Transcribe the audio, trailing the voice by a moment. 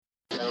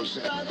Los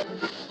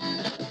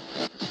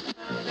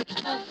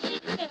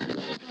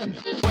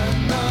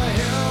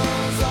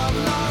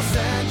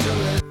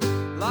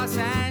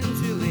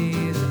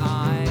Angeles,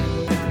 I'm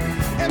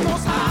and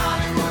most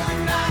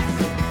Hollywood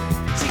nights.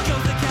 She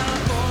goes to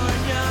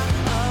California,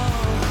 oh,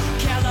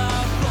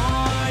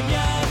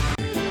 California.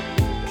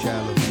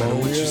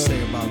 What you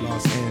say about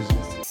Los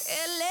Angeles?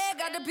 LA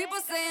got the people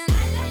saying.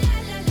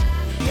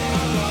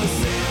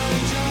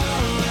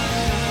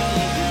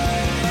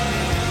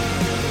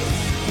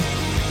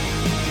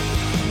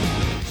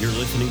 You're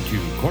listening to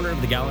Corner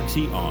of the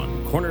Galaxy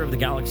on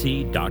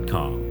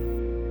cornerofthegalaxy.com.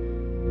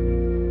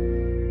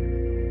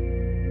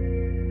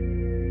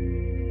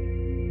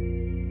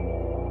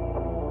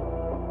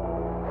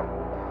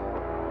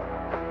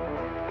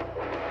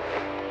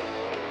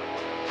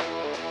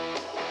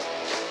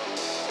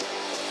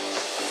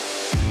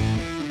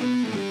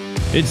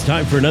 It's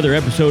time for another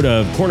episode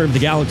of Corner of the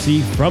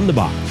Galaxy from the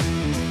Box,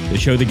 the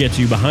show that gets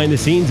you behind the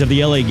scenes of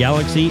the LA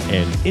Galaxy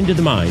and into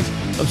the minds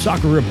of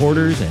soccer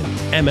reporters and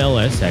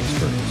MLS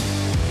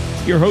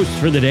experts. Your hosts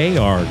for the day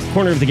are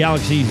Corner of the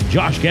Galaxy's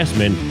Josh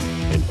Gessman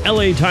and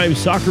LA Times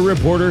soccer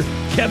reporter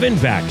Kevin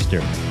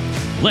Baxter.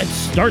 Let's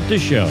start the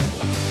show.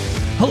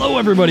 Hello,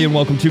 everybody, and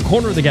welcome to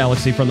Corner of the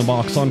Galaxy from the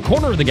Box on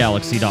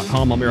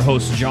cornerofthegalaxy.com. I'm your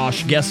host,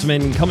 Josh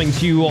Gessman, coming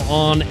to you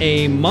on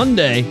a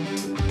Monday,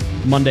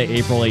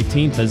 April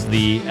 18th, as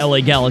the LA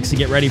Galaxy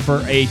get ready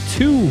for a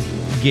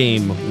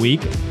two-game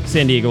week.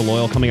 San Diego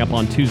Loyal coming up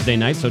on Tuesday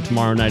night, so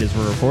tomorrow night as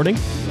we're recording,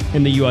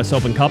 in the U.S.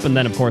 Open Cup, and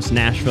then, of course,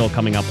 Nashville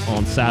coming up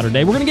on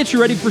Saturday. We're going to get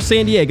you ready for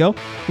San Diego.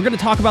 We're going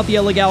to talk about the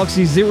LA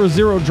Galaxy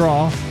 0-0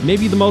 draw,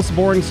 maybe the most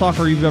boring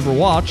soccer you've ever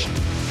watched,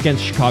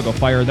 against Chicago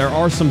Fire. There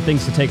are some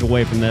things to take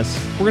away from this.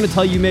 We're going to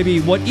tell you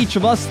maybe what each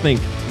of us think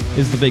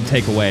is the big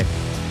takeaway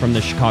from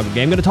the Chicago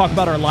game. I'm going to talk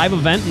about our live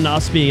event and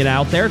us being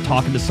out there,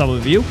 talking to some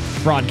of you,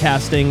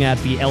 broadcasting at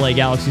the LA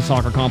Galaxy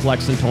Soccer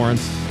Complex in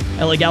Torrance.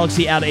 LA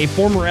Galaxy add a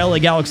former LA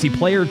Galaxy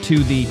player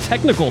to the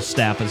technical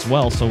staff as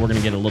well, so we're going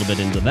to get a little bit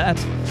into that.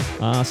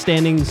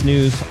 Standings,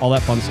 news, all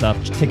that fun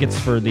stuff. Tickets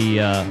for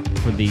the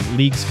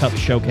Leagues Cup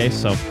showcase.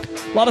 So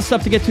a lot of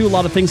stuff to get to, a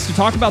lot of things to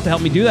talk about to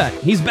help me do that.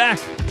 He's back.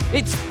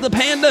 It's the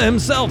Panda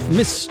himself,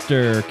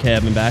 Mr.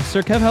 Kevin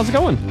Baxter. Kev, how's it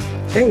going?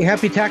 Hey,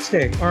 happy tax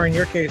day, or in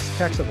your case,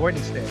 tax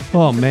avoidance day.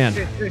 Oh man,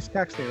 it's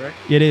tax day, right?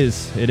 It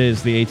is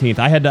the 18th.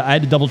 I had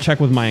to double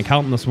check with my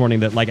accountant this morning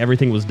that like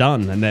everything was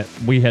done and that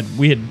we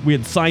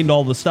had signed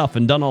all the stuff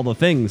and done all the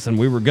things and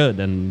we were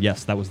good. And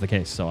yes, that was the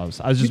case. So I was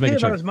just making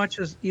sure. About as much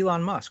as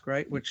Elon Musk,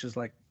 right? Which is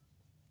like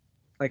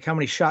how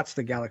many shots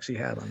the Galaxy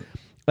had on it.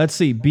 Let's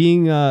see.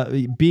 Let's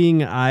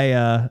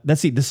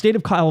see. The state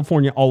of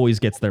California always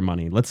gets their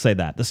money. Let's say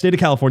that the state of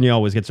California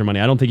always gets their money.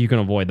 I don't think you can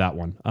avoid that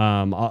one.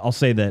 I'll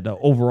say that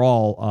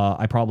overall,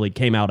 I probably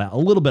came out a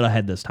little bit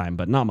ahead this time,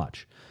 but not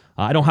much.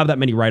 I don't have that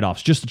many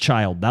write-offs. Just a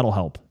child. That'll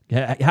help.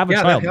 Have a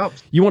child. That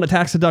helps. You want a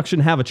tax deduction?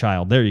 Have a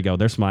child. There you go.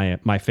 There's my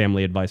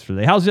family advice for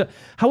the day.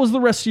 How was the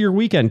rest of your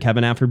weekend,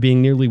 Kevin, after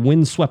being nearly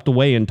windswept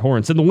away in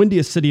Torrance, in the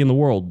windiest city in the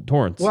world,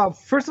 Torrance? Well,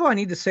 first of all, I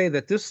need to say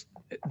that those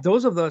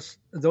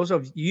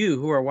of you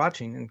who are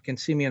watching and can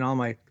see me in all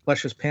my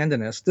luscious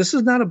pandaness, this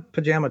is not a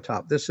pajama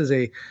top. This is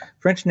a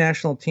French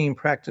national team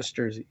practice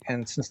jersey.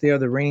 And since they are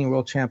the reigning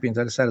world champions,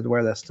 I decided to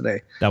wear this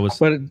today.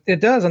 But it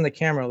does on the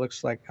camera. It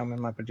looks like I'm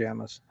in my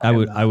pajamas. I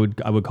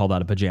would call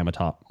that a pajama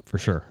top for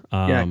sure.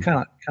 Yeah, it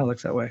kind of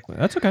looks that way.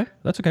 That's okay.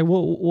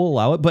 We'll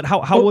allow it. But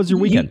how was your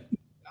weekend?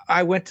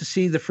 I went to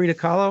see the Frida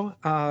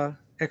Kahlo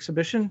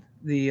exhibition,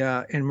 the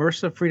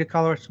immersive Frida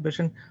Kahlo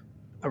exhibition.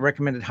 I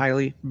recommend it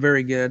highly.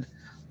 Very good.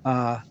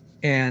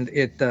 And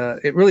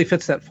it really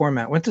fits that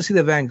format. Went to see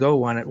the Van Gogh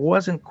one. It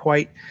wasn't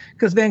quite,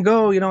 because Van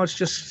Gogh, it's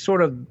just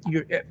sort of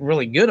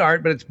really good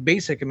art, but it's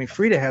basic. I mean,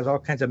 Frida has all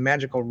kinds of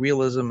magical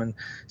realism and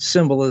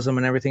symbolism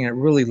and everything. And it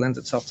really lends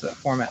itself to that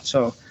format.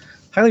 So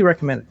highly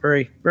recommend it.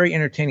 Very, very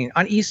entertaining.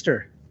 On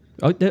Easter.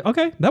 Oh,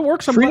 okay, that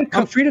works. Frida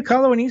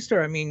Kahlo and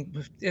Easter. I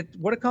mean,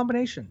 what a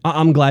combination.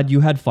 I'm glad you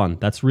had fun.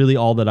 That's really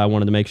all that I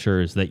wanted to make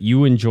sure is that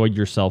you enjoyed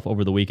yourself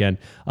over the weekend.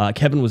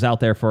 Kevin was out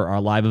there for our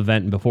live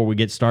event, and before we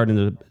get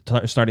starting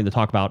to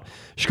talk about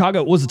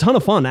Chicago, it was a ton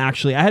of fun.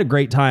 Actually, I had a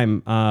great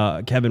time.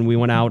 Kevin, we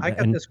went out. I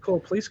got this cool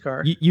police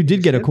car. You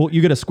did get a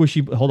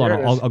squishy. Hold on,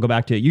 I'll go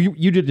back to it. You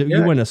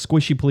went a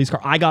squishy police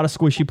car. I got a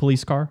squishy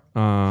police car.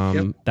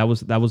 Yep. That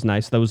was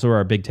nice. Those were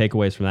our big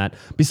takeaways from that.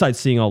 Besides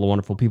seeing all the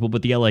wonderful people,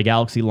 but the LA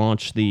Galaxy launched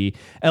the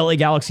LA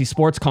Galaxy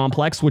Sports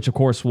Complex, which of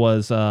course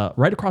was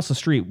right across the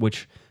street,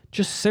 which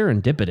just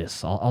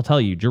serendipitous. I'll tell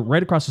you,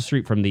 right across the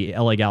street from the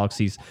LA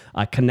Galaxy's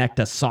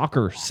Connecta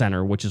Soccer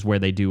Center, which is where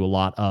they do a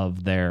lot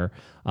of their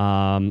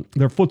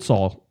They're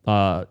futsal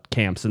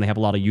camps, and they have a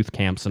lot of youth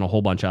camps and a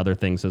whole bunch of other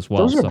things as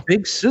well. Those are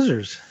big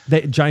scissors.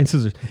 Giant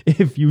scissors.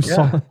 If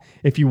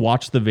you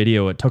watch the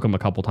video, it took them a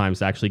couple times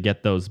to actually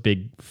get those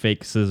big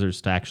fake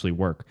scissors to actually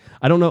work.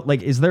 I don't know.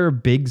 Like, is there a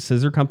big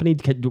scissor company?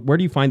 Where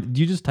do you find?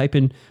 Do you just type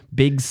in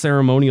big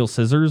ceremonial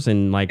scissors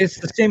and like? It's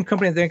the same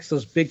company that makes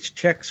those big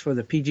checks for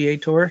the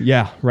PGA Tour.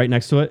 Yeah, right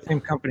next to it.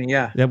 Same company.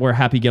 Yeah. That where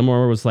Happy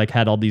Gilmore was like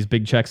had all these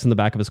big checks in the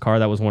back of his car.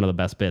 That was one of the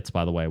best bits,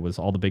 by the way. Was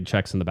all the big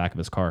checks in the back of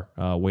his car,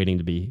 waiting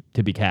to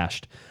be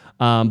cashed.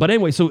 But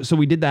anyway, so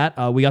we did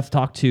that. We got to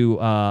talk to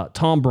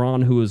Tom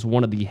Braun, who is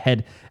one of the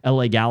head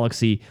LA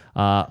Galaxy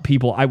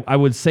people. I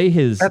would say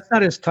his... That's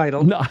not his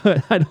title. No,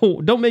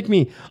 don't make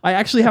me... I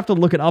actually have to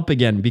look it up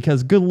again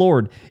because, good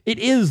Lord, it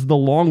is the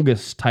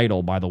longest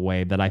title, by the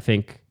way, that I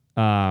think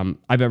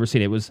I've ever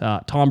seen. It was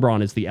Tom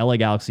Braun is the LA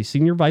Galaxy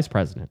Senior Vice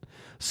President,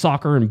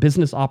 Soccer and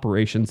Business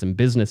Operations and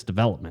Business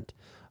Development.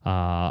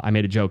 I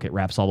made a joke. It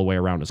wraps all the way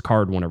around his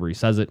card whenever he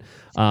says it.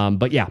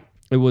 But yeah,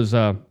 it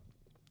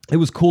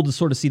was cool to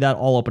sort of see that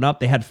all open up.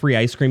 They had free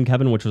ice cream,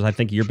 Kevin, which was, I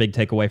think, your big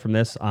takeaway from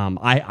this.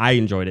 I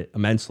enjoyed it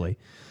immensely.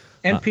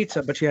 And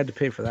pizza, but you had to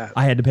pay for that.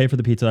 I had to pay for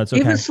the pizza. That's okay.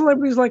 Even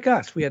celebrities like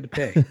us, we had to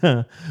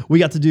pay. We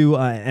got to do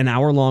an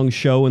hour-long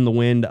show in the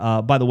wind.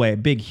 By the way, a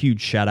big,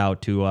 huge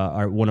shout-out to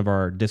one of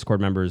our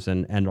Discord members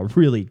and a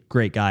really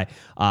great guy,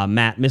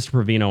 Matt, Mr.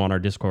 Provino on our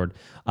Discord.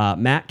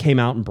 Matt came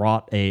out and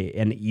brought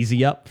an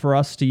Easy Up for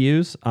us to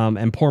use.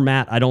 And poor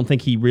Matt, I don't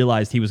think he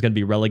realized he was going to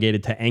be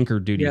relegated to anchor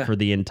duty for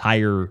the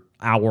entire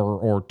hour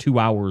or 2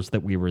 hours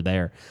that we were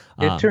there.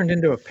 It turned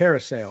into a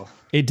parasail.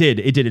 It did.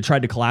 It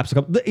tried to collapse.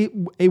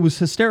 It was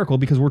hysterical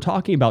because we're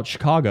talking about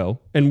Chicago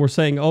and we're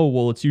saying, oh,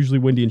 well, it's usually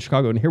windy in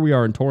Chicago. And here we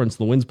are in Torrance.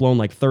 The wind's blowing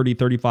like 30,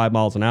 35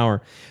 miles an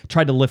hour.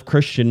 Tried to lift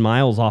Christian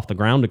Miles off the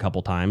ground a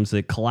couple times.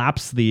 It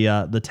collapsed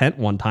the tent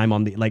one time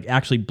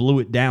actually blew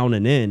it down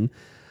and in.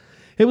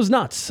 It was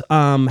nuts.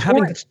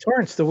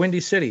 Torrance, the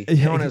windy city,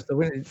 known as the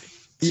windy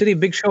city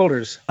of big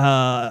shoulders.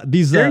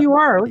 There you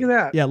are. Look at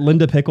that. Yeah,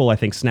 Linda Pickle, I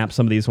think, snapped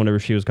some of these whenever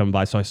she was coming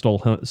by, so I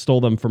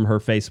stole them from her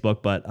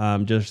Facebook.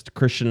 But just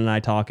Christian and I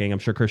talking. I'm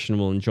sure Christian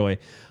will enjoy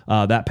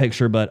that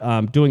picture.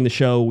 But doing the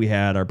show, we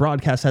had our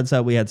broadcast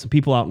headset. We had some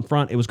people out in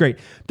front. It was great.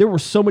 There were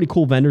so many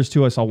cool vendors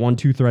too. I saw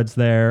 1-2 Threads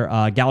there.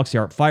 Galaxy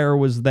Art Fire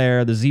was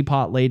there. The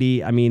Z-Pot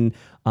lady. I mean,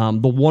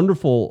 the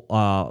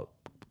wonderful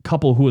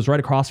couple who was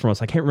right across from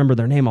us, I can't remember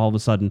their name all of a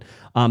sudden,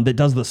 that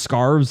does the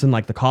scarves and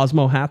like the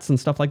Cosmo hats and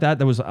stuff like that.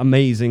 That was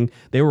amazing.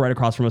 They were right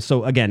across from us.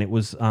 So again, it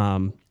was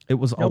no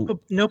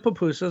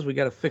pupusas. We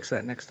got to fix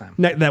that next time.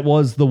 That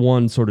was the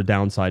one sort of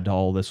downside to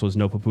all this was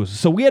no pupusas.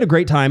 So we had a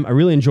great time. I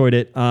really enjoyed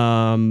it.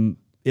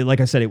 Like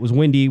I said, it was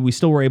windy. We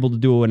still were able to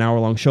do an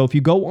hour-long show. If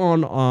you go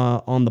on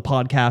the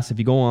podcast, if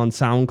you go on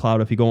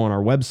SoundCloud, if you go on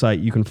our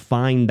website, you can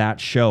find that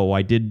show.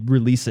 I did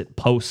release it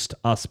post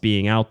us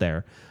being out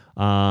there.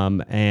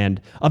 And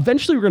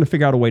eventually we're going to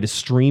figure out a way to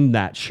stream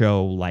that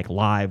show like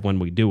live when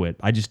we do it.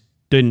 I just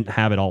didn't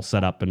have it all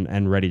set up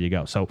and ready to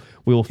go. So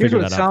we will figure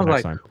that out for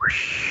next time.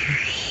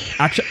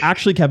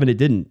 Actually, Kevin, it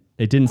didn't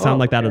sound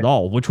like that at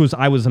all,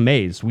 I was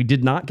amazed. We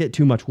did not get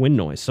too much wind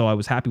noise. So I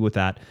was happy with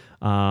that.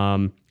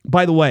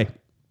 By the way,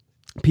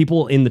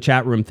 people in the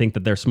chat room think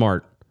that they're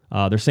smart.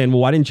 They're saying,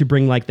 well, why didn't you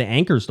bring like the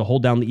anchors to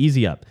hold down the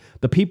Easy Up?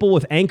 The people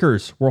with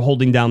anchors were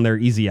holding down their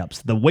Easy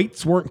Ups. The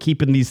weights weren't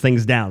keeping these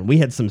things down. We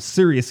had some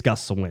serious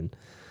gusts of wind.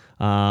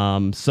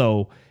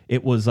 So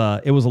it was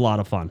a lot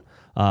of fun.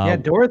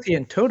 Dorothy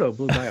and Toto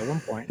blew by at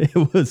one point. It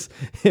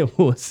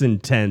was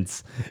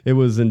intense. It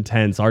was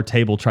intense. Our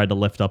table tried to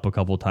lift up a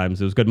couple of times.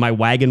 It was good. My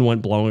wagon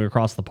went blowing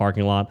across the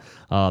parking lot.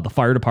 The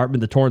fire department,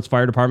 the Torrance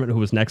Fire Department, who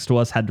was next to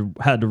us, had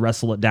to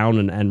wrestle it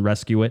down and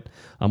rescue it,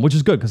 which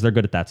is good because they're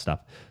good at that stuff.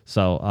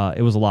 So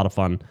it was a lot of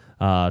fun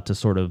to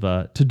sort of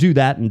to do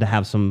that and to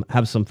have some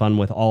fun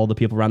with all the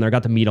people around there. I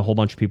got to meet a whole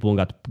bunch of people and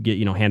got to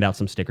get hand out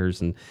some stickers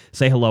and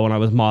say hello. And I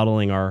was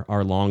modeling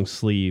our long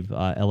sleeve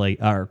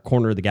our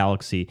Corner of the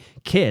Galaxy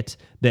kit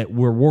that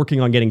we're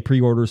working on getting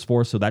pre-orders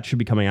for. So that should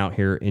be coming out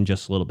here in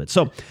just a little bit.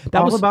 So it's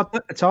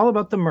all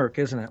about the Merc,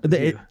 isn't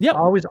it? Yeah,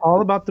 always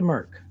all about the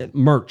Merc.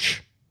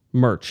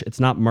 Merch. It's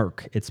not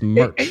Merc. It's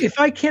merch. If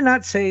I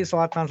cannot say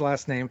Zlatan's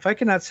last name, if I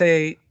cannot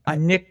say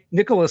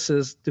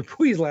Nicholas's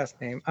Dupuy's last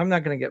name, I'm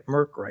not going to get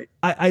Merc right.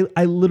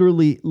 I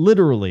literally,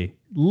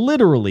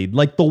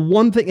 like the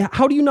one thing.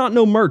 How do you not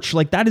know merch?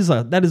 Like that is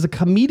a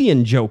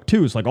comedian joke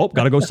too. It's like, oh,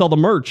 gotta go sell the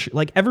merch.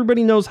 Like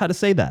everybody knows how to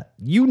say that.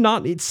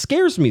 It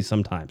scares me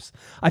sometimes.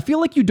 I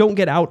feel like you don't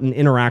get out and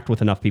interact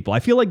with enough people.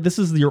 I feel like this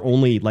is your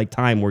only like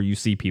time where you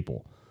see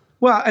people.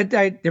 Well,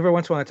 I every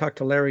once in a while I talk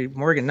to Larry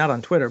Morgan, not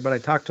on Twitter, but I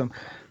talk to him.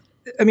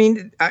 I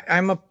mean,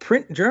 I'm a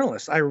print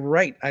journalist. I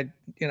write.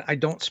 I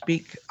don't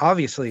speak,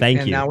 obviously.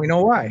 Thank you. Now we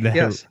know why.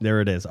 Yes. There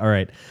it is. All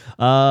right.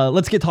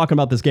 Let's get talking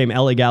about this game,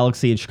 LA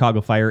Galaxy and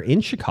Chicago Fire in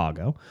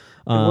Chicago.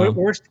 The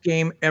worst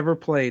game ever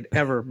played,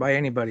 ever, by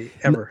anybody,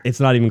 ever. It's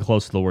not even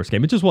close to the worst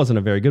game. It just wasn't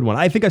a very good one.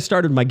 I think I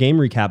started my game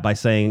recap by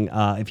saying,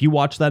 if you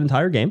watch that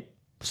entire game,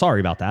 sorry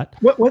about that.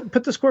 What?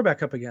 Put the score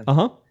back up again.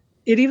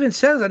 It even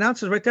says,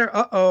 announces right there,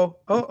 uh-oh.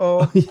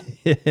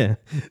 Yeah.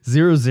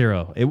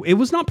 0-0. It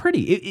was not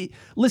pretty.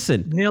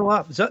 Listen. Nil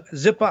up,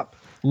 zip up.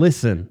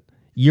 Listen,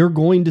 you're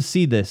going to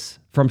see this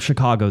from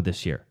Chicago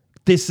this year.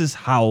 This is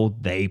how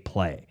they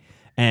play.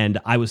 And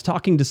I was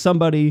talking to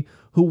somebody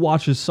who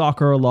watches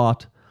soccer a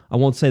lot. I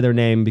won't say their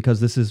name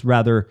because this is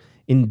rather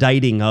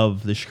indicting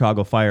of the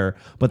Chicago Fire,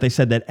 but they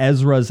said that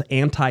Ezra's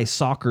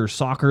anti-soccer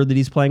that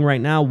he's playing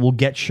right now will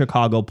get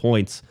Chicago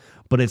points,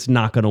 but it's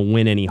not going to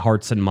win any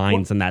hearts and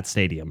minds in that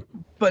stadium.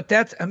 But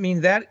that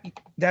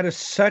is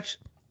such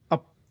a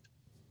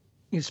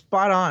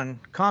spot on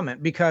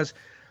comment, because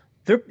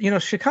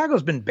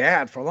Chicago's been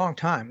bad for a long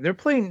time.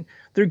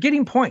 They're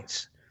getting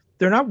points.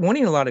 They're not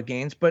winning a lot of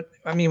games, but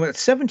I mean, with a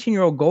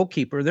 17-year-old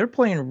goalkeeper, they're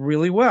playing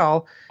really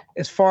well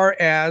as far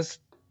as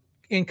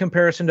in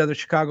comparison to other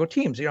Chicago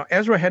teams.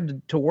 Ezra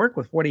had to work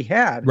with what he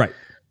had. Right.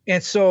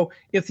 And so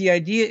if the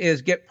idea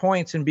is get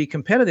points and be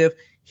competitive,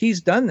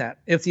 he's done that.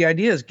 If the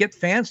idea is get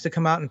fans to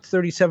come out in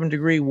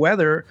 37-degree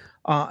weather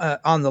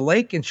on the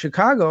lake in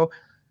Chicago,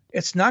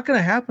 it's not going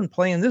to happen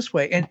playing this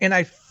way. And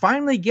I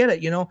finally get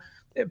it.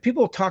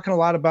 People are talking a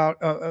lot about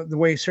the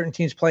way certain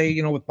teams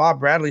play, with Bob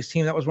Bradley's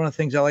team. That was one of the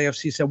things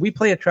LAFC said. We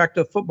play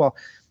attractive football.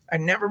 I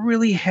never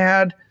really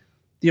had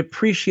the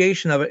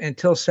appreciation of it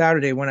until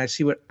Saturday when I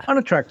see what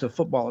unattractive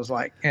football is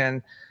like.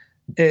 And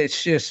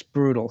it's just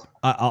brutal.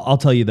 I'll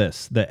tell you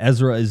this, that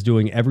Ezra is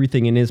doing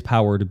everything in his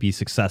power to be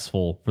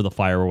successful for the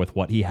Fire with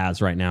what he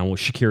has right now,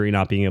 with Shaqiri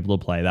not being able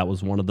to play. That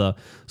was one of the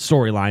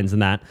storylines in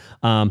that.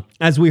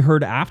 As we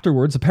heard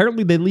afterwards,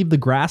 apparently they leave the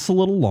grass a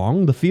little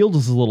long. The field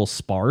is a little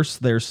sparse.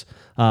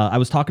 I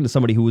was talking to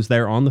somebody who was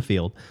there on the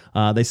field.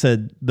 They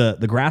said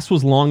the grass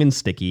was long and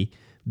sticky.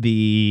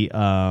 There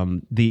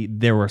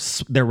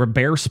were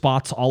bare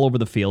spots all over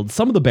the field.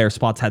 Some of the bare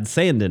spots had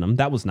sand in them.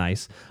 That was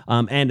nice.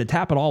 And to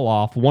tap it all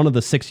off, one of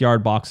the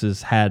 6-yard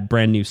boxes had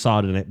brand new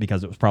sod in it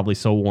because it was probably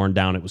so worn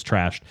down it was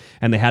trashed,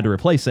 and they had to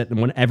replace it. And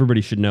when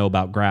everybody should know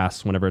about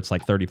grass, whenever it's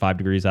like 35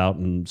 degrees out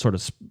and sort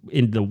of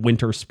in the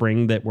winter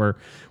spring that we're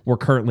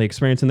currently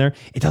experiencing there,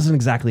 it doesn't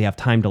exactly have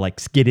time to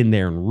like get in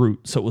there and root.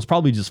 So it was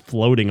probably just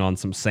floating on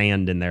some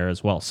sand in there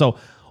as well. So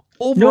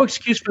no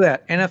excuse for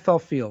that.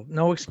 NFL field,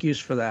 no excuse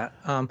for that.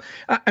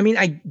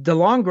 The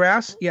long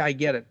grass, yeah, I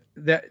get it.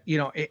 That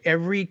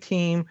every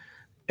team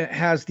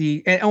has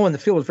and the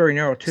field was very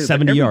narrow too.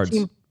 70 yards.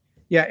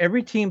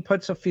 Every team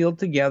puts a field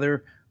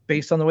together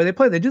based on the way they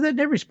play. They do that in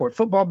every sport.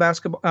 Football,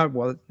 basketball.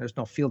 Well, there's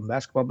no field in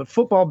basketball, but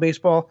football,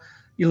 baseball,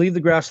 you leave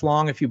the grass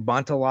long if you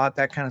bunt a lot,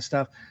 that kind of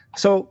stuff.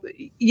 So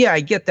yeah,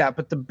 I get that.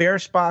 But the bare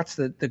spots,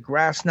 the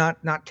grass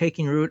not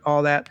taking root,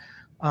 all that.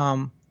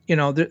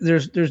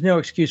 There's no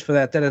excuse for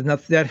that. That is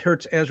nothing. That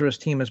hurts Ezra's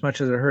team as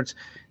much as it hurts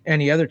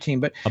any other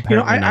team. But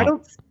I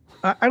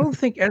don't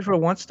think Ezra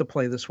wants to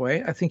play this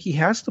way. I think he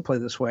has to play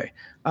this way.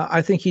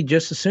 I think he'd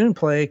just as soon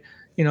play,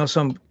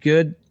 some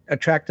good,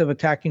 attractive,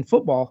 attacking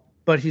football.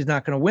 But he's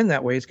not going to win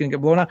that way. He's going to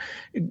get blown out.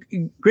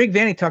 Greg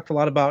Vanney talked a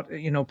lot about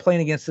playing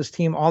against this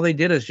team. All they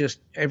did is just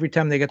every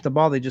time they get the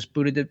ball, they just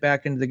booted it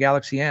back into the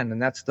Galaxy end, and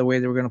that's the way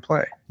they were going to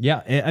play.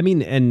 Yeah,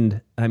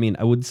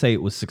 I would say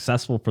it was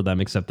successful for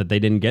them, except that they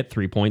didn't get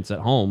 3 points at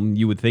home.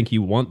 You would think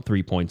you want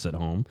 3 points at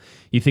home.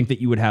 You think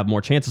that you would have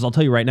more chances. I'll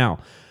tell you right now,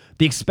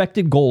 the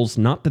expected goals,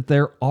 not that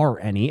there are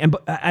any,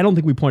 but I don't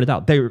think we pointed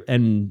out there,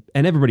 and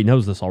everybody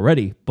knows this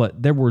already,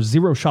 but there were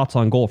 0 shots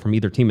on goal from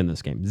either team in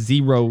this game.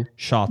 0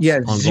 shots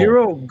on goal.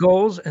 0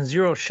 goals and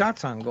 0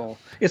 shots on goal.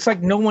 It's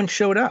like no one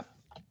showed up.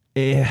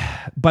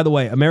 By the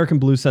way, American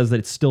Blue says that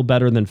it's still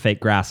better than fake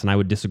grass, and I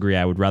would disagree.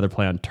 I would rather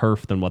play on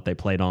turf than what they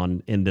played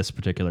on in this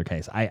particular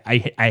case. I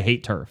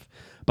hate turf,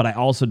 but I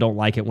also don't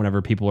like it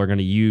whenever people are going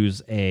to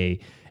use a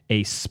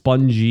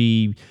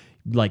spongy,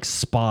 like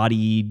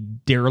spotty,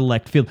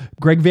 derelict field.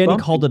 Greg Vanney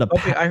called it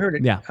bumpy. I heard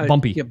it. Yeah,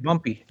 bumpy.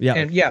 Bumpy. Yeah,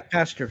 and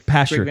pasture.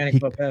 Pasture. Greg Vanney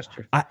called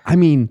pasture.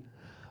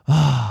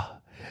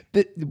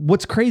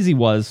 What's crazy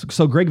was,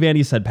 so Greg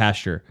Vanney said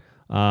pasture,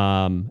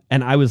 and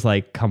I was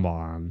like, come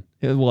on,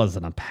 it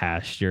wasn't a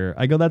pasture.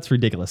 I go, that's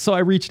ridiculous. So I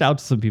reached out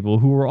to some people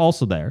who were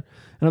also there,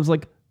 and I was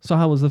like, so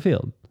how was the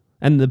field?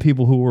 And the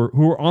people who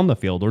were on the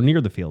field or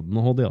near the field and the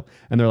whole deal.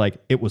 And they're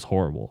like, it was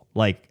horrible.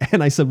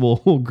 And I said, well,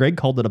 Greg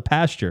called it a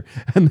pasture.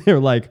 And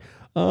they're like,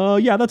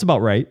 yeah, that's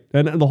about right.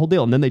 And the whole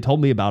deal. And then they told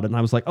me about it. And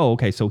I was like, oh,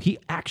 okay. So he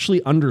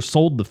actually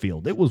undersold the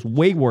field. It was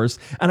way worse.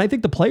 And I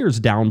think the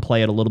players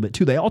downplay it a little bit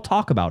too. They all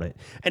talk about it.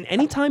 And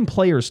anytime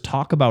players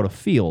talk about a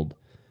field,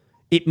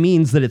 it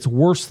means that it's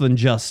worse than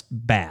just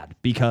bad,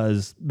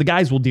 because the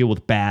guys will deal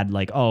with bad,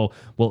 like, oh,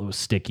 well, it was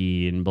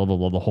sticky and blah, blah,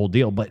 blah, the whole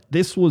deal. But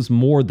this was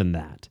more than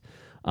that.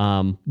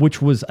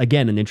 Which was,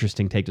 again, an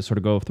interesting take to sort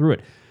of go through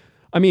it.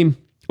 I mean,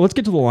 let's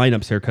get to the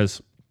lineups here,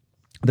 because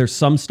there's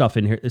some stuff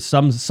in here,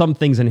 some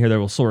things in here that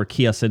will sort of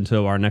key us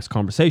into our next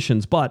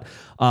conversations. But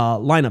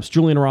lineups: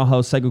 Julian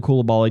Araujo, Segu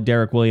Coulibaly,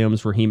 Derek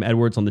Williams, Raheem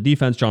Edwards on the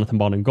defense, Jonathan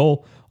Bond in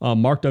goal,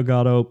 Mark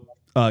Delgado,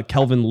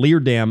 Kelvin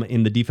Leerdam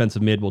in the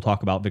defensive mid. We'll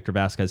talk about Victor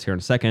Vasquez here in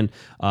a second.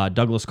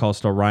 Douglas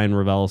Costa, Ryan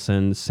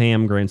Raveloson,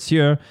 Sam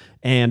Grandsir,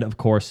 and of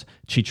course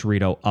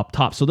Chicharito up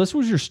top. So this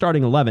was your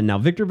starting 11. Now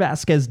Victor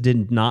Vasquez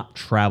did not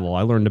travel.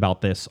 I learned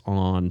about this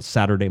on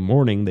Saturday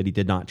morning that he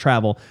did not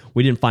travel.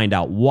 We didn't find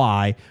out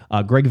why.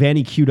 Greg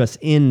Vanney cued us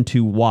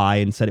into why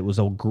and said it was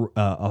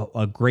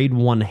a grade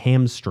 1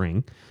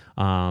 hamstring.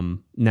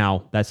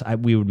 Now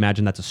we would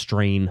imagine that's a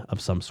strain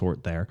of some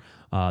sort there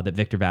that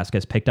Victor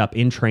Vasquez picked up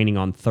in training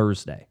on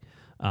Thursday.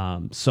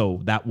 So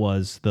that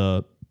was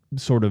the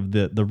sort of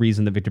the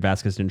reason that Victor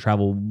Vasquez didn't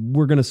travel.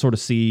 We're going to sort of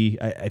see,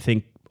 I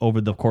think, over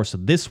the course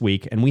of this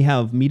week, and we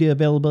have media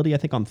availability, I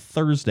think, on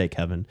Thursday,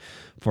 Kevin,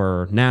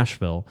 for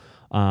Nashville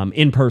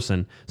in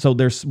person. So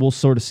we'll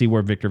sort of see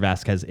where Victor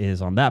Vasquez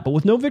is on that. But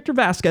with no Victor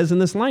Vasquez in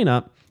this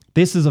lineup,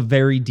 this is a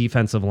very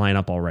defensive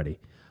lineup already.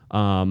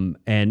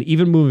 And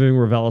even moving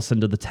Raveloson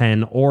to the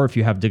 10, or if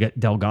you have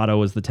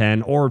Delgado as the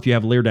 10, or if you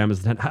have Leerdam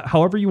as the 10,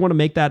 however you want to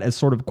make that as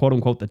sort of quote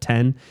unquote the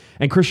 10.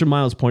 And Christian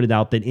Miles pointed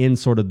out that in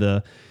sort of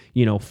the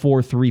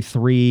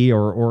 4-3-3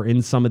 or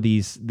in some of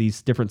these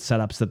different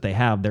setups that they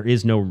have, there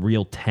is no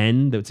real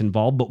 10 that's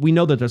involved, but we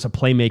know that there's a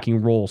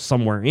playmaking role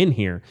somewhere in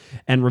here.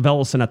 And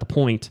Raveloson at the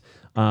point,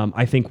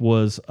 I think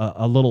was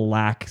a little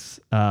lax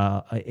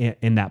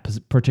in that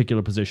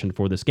particular position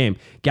for this game.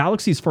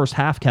 Galaxy's first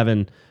half,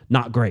 Kevin,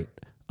 not great.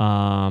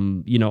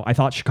 I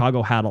thought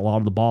Chicago had a lot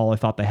of the ball. I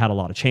thought they had a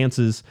lot of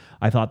chances.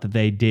 I thought that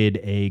they did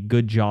a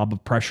good job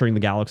of pressuring the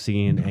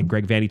Galaxy, and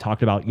Greg Vanney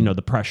talked about,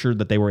 the pressure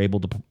that they were able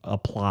to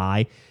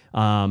apply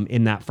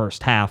in that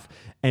first half,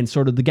 and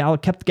sort of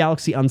kept the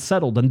Galaxy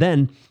unsettled. And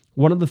then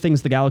one of the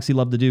things the Galaxy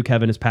love to do,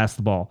 Kevin, is pass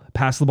the ball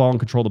and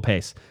control the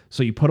pace.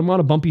 So you put them on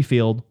a bumpy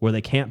field where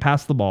they can't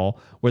pass the ball,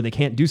 where they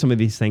can't do some of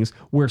these things,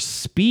 where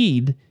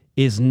speed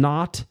is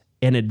not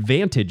an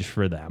advantage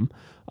for them.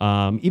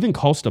 Even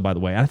Costa, by the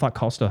way, I thought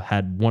Costa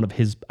had one of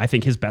his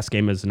best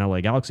game as an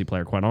LA Galaxy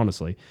player, quite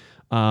honestly.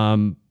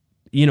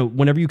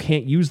 Whenever you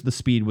can't use the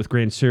speed with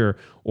Grandsir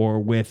or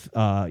with,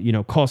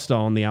 Costa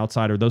on the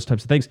outside or those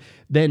types of things,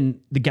 then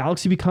the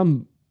Galaxy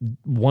become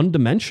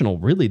one-dimensional,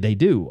 really. They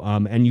do.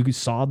 And you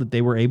saw that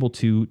they were able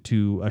to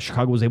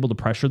Chicago was able to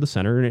pressure the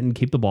center and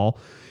keep the ball,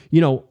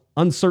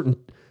 uncertain,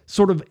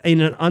 sort of in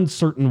an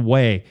uncertain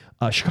way.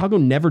 Chicago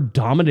never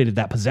dominated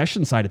that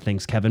possession side of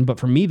things, Kevin, but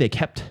for me, they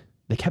kept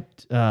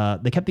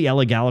the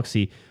LA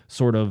Galaxy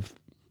sort of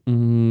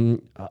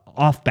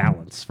off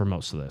balance for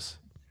most of this.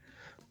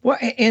 Well,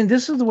 and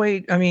this is the way,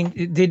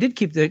 they did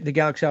keep the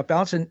Galaxy off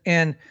balance,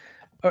 and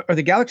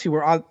the Galaxy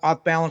were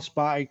off balance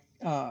by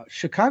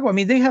Chicago.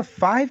 They have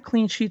 5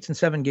 clean sheets in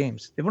 7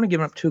 games. They've only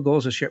given up 2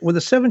 goals this year with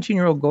a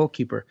 17-year-old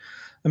goalkeeper.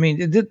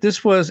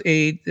 This was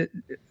and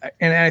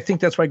I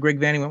think that's why Greg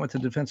Vanney went with the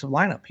defensive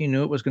lineup. He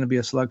knew it was going to be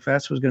a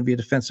slugfest. It was going to be a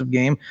defensive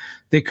game.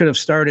 They could have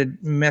started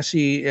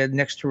Messi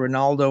next to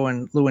Ronaldo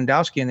and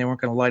Lewandowski, and they weren't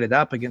going to light it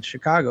up against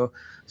Chicago.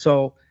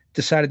 So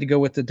decided to go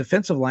with the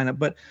defensive lineup.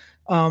 But,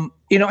 and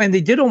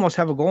they did almost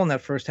have a goal in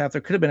that first half.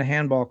 There could have been a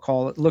handball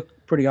call. It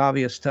looked pretty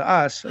obvious to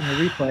us in the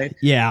replay.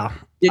 Yeah.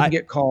 Didn't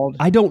get called.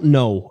 I don't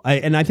know.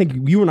 I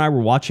think you and I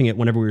were watching it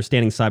whenever we were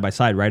standing side by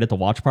side, right at the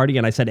watch party.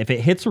 And I said, if it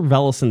hits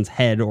Raveloson's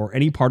head or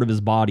any part of his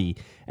body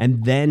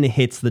and then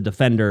hits the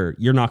defender,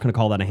 you're not going to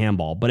call that a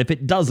handball. But if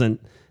it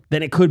doesn't,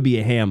 then it could be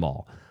a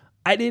handball.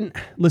 I didn't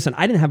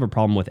have a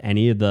problem with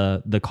any of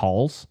the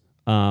calls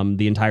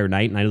the entire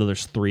night. And I know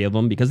there's 3 of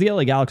them because the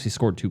LA Galaxy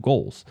scored 2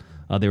 goals.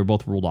 They were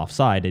both ruled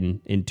offside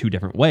in 2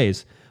 different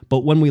ways. But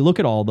when we look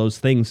at all those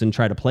things and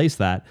try to place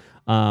that,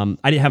 I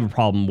didn't have a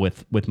problem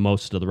with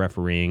most of the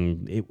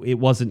refereeing. It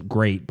wasn't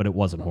great, but it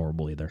wasn't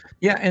horrible either.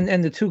 Yeah,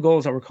 and the 2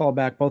 goals that were called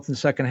back, both in the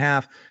second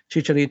half,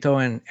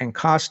 Chicharito and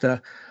Costa.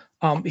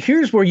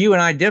 Here's where you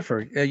and I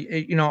differ.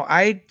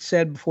 I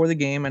said before the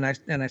game, and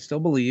I still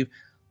believe,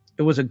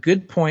 it was a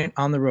good point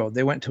on the road.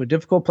 They went to a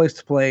difficult place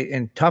to play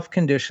in tough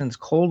conditions,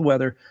 cold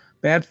weather,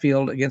 bad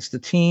field against a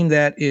team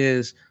that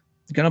is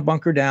going to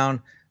bunker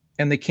down,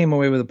 and they came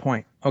away with a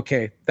point.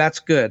 Okay, that's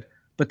good.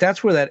 But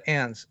that's where that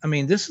ends.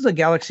 This is a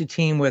Galaxy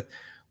team with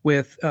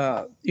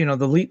the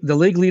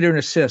league leader in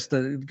assists,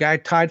 the guy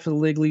tied for the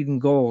league lead in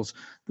goals,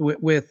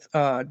 with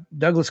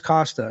Douglas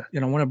Costa,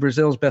 one of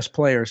Brazil's best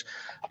players.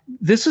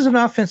 This is an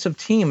offensive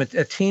team, a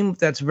team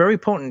that's very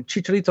potent.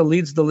 Chicharito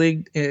leads the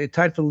league,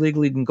 tied for the league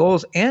lead in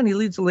goals, and he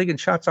leads the league in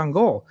shots on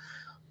goal.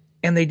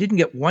 And they didn't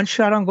get 1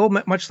 shot on goal,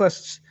 much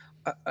less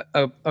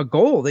a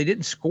goal. They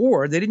didn't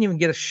score. They didn't even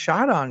get a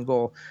shot on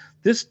goal.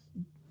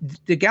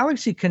 The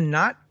Galaxy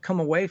cannot come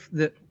away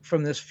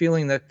from this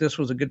feeling that this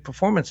was a good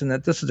performance and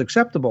that this is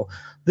acceptable.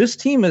 This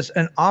team is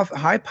an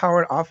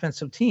high-powered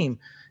offensive team,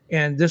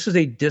 and this is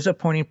a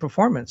disappointing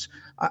performance.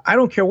 I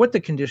don't care what the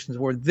conditions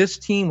were. This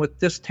team with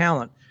this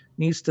talent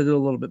needs to do a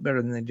little bit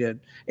better than they did.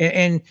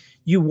 And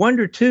you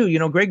wonder, too,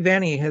 Greg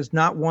Vanney has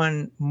not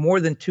won more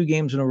than 2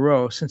 games in a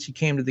row since he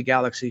came to the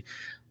Galaxy.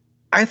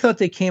 I thought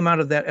they came out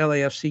of that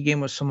LAFC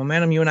game with some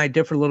momentum. You and I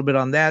differ a little bit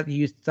on that.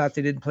 You thought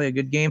they didn't play a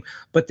good game,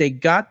 but they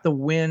got the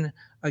win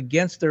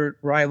against their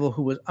rival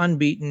who was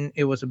unbeaten.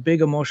 It was a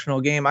big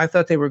emotional game. I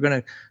thought they were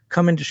going to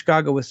come into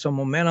Chicago with some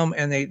momentum,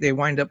 and they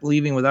wind up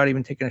leaving without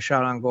even taking a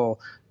shot on goal.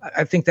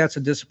 I think that's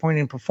a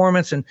disappointing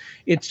performance, and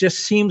it just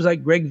seems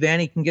like Greg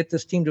Vanney can get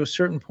this team to a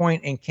certain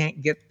point and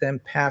can't get them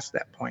past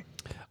that point.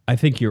 I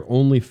think your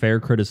only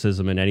fair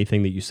criticism in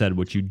anything that you said,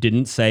 which you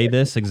didn't say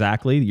this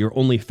exactly, your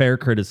only fair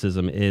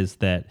criticism is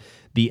that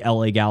the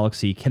LA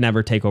Galaxy can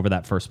never take over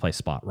that first place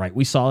spot, right?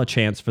 We saw a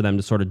chance for them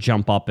to sort of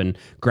jump up and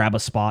grab a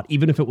spot,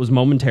 even if it was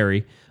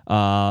momentary.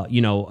 At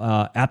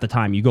the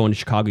time, you go into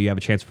Chicago, you have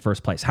a chance for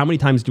first place. How many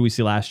times do we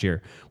see last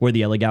year where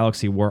the LA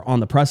Galaxy were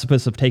on the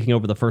precipice of taking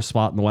over the first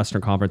spot in the Western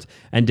Conference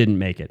and didn't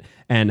make it?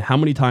 And how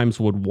many times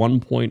would 1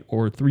 point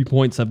or 3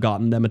 points have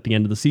gotten them at the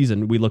end of the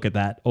season? We look at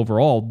that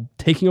overall,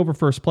 taking over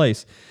first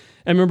place.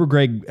 And I remember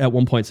Greg at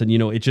one point said,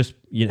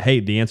 hey,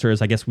 the answer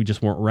is, I guess we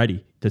just weren't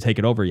ready to take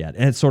it over yet.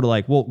 And it's sort of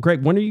like, well,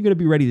 Greg, when are you going to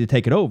be ready to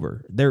take it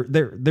over?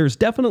 There's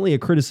definitely a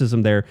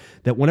criticism there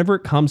that whenever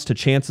it comes to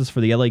chances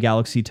for the LA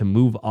Galaxy to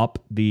move up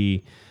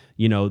the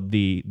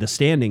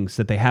standings,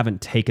 that they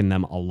haven't taken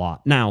them a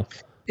lot. Now,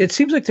 it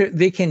seems like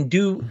they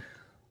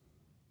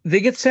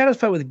get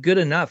satisfied with good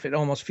enough, it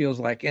almost feels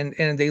like, and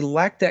they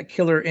lack that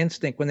killer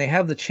instinct. When they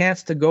have the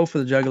chance to go for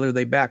the jugular,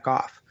 they back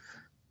off.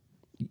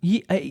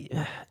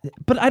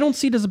 But I don't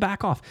see it as a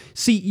back off.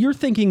 See, you're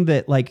thinking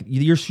that like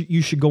you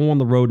should go on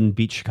the road and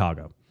beat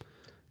Chicago.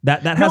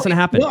 That hasn't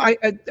happened. No,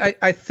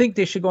 I think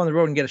they should go on the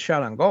road and get a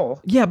shot on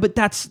goal. Yeah, but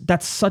that's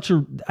such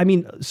a. I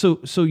mean, so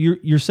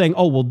you're saying,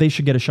 oh well, they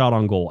should get a shot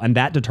on goal, and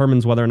that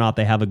determines whether or not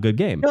they have a good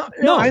game.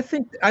 No, I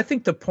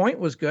think the point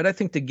was good. I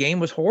think the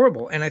game was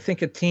horrible, and I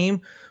think a team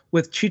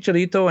with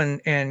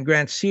Chicharito and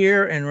Grant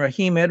Sear and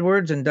Raheem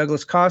Edwards and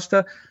Douglas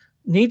Costa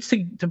needs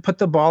to put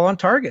the ball on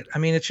target. I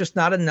mean, it's just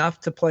not enough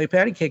to play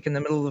patty cake in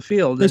the middle of the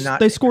field.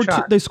 They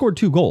scored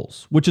 2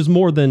 goals, which is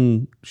more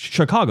than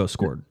Chicago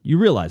scored. You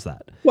realize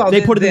that? Well,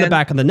 they put it in the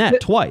back of the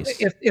net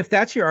twice. If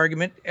that's your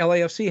argument,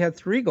 LAFC had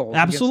 3 goals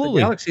Absolutely. against the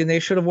Galaxy, and they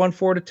should have won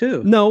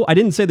 4-2. No, I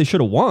didn't say they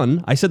should have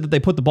won. I said that they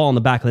put the ball in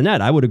the back of the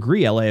net. I would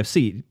agree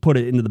LAFC put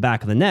it into the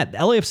back of the net.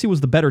 LAFC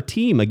was the better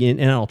team again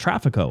in El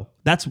Tráfico.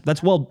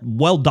 That's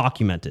well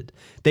documented.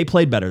 They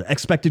played better.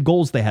 Expected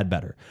goals they had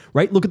better,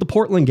 right? Look at the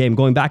Portland game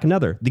going back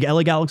another. The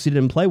LA Galaxy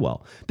didn't play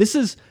well. This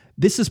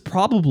is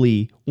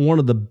probably one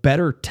of the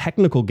better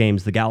technical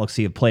games the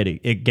Galaxy have played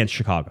against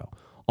Chicago.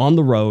 On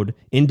the road,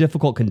 in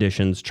difficult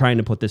conditions, trying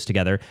to put this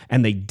together,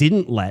 and they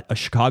didn't let a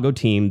Chicago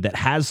team that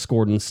has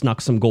scored and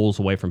snuck some goals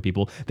away from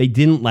people, they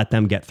didn't let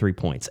them get 3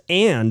 points.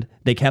 And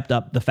they kept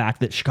up the fact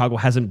that Chicago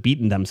hasn't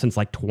beaten them since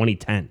like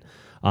 2010.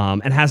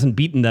 And hasn't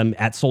beaten them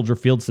at Soldier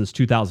Field since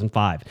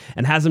 2005,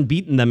 and hasn't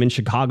beaten them in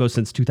Chicago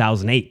since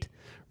 2008,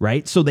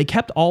 right? So they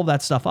kept all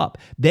that stuff up.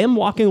 Them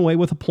walking away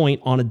with a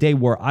point on a day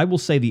where I will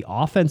say the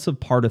offensive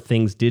part of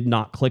things did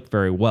not click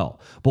very well.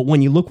 But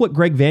when you look what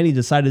Greg Vanney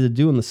decided to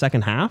do in the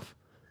second half,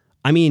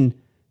 I mean,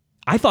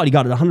 I thought he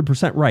got it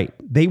 100% right.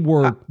 They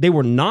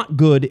were not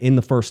good in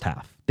the first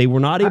half. They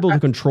were not able to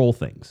control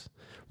things.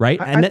 Right?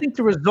 I think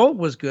the result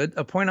was good.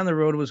 A point on the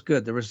road was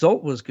good. The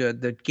result was good.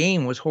 The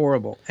game was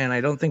horrible. And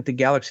I don't think the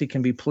Galaxy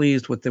can be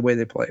pleased with the way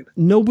they played.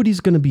 Nobody's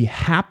going to be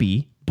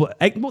happy, but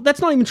that's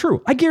not even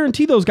true. I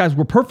guarantee those guys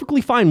were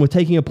perfectly fine with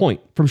taking a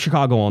point from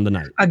Chicago on the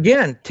night.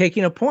 Again,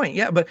 taking a point.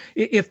 Yeah, but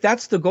if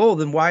that's the goal,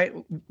 then why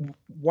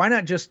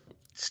not just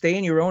stay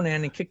in your own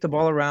end and kick the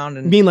ball around?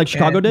 And you mean like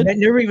Chicago did?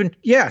 Never even.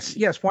 Yes.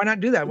 Why not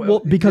do that? Well,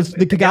 because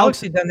the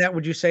Galaxy done that,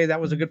 would you say that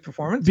was a good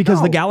performance?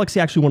 Because the Galaxy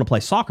actually want to play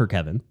soccer,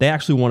 Kevin. They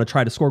actually want to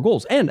try to score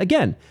goals. And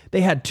again,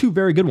 they had 2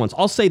 very good ones.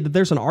 I'll say that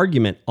there's an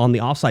argument on the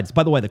offsides.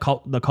 By the way, the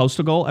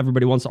Costa goal,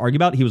 everybody wants to argue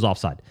about, he was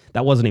offside.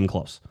 That wasn't even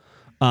close.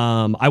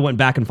 I went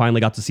back and finally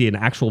got to see an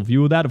actual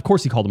view of that. Of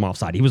course he called him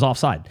offside. He was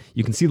offside.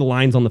 You can see the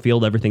lines on the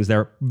field. Everything's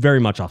there.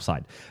 Very much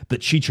offside. The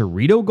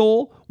Chicharito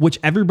goal, which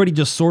everybody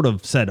just sort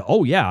of said,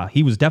 oh yeah,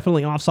 he was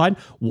definitely offside,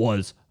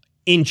 was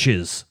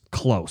inches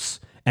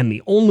close. And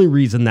the only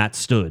reason that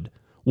stood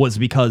was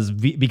because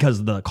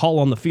the call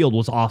on the field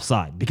was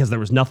offside, because there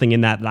was nothing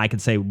in that I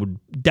could say would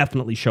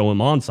definitely show him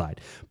onside.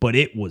 But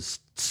it was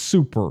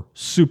super,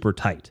 super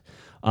tight.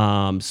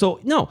 So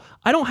no,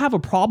 I don't have a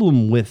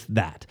problem with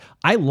that.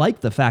 I like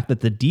the fact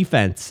that the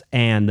defense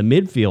and the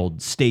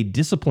midfield stayed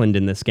disciplined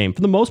in this game for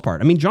the most part.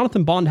 I mean,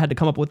 Jonathan Bond had to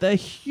come up with a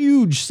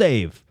huge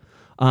save.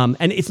 And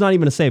it's not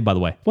even a save, by the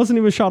way. Wasn't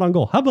even a shot on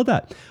goal. How about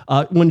that?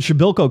 When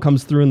Shibilko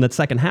comes through in that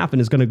second half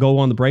and is going to go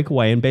on the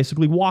breakaway and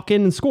basically walk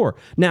in and score.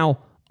 Now,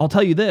 I'll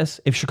tell you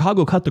this, if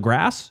Chicago cut the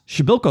grass,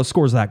 Shibilko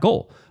scores that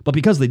goal. But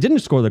because they didn't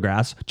score the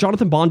grass,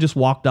 Jonathan Bond just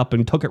walked up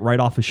and took it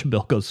right off of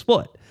Shibilko's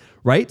foot,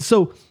 right?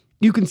 So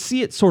you can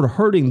see it sort of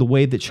hurting the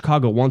way that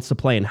Chicago wants to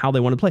play and how they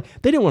want to play.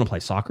 They didn't want to play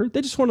soccer. They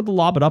just wanted to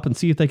lob it up and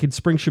see if they could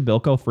spring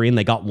Shibilko free, and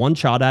they got one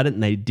shot at it,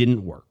 and they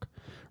didn't work,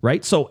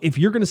 right? So if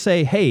you're going to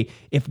say, hey,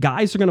 if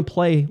guys are going to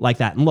play like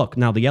that, and look,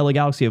 now the LA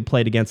Galaxy have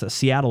played against a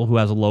Seattle who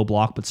has a low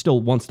block, but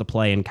still wants to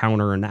play and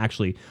counter and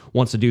actually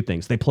wants to do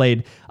things. They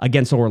played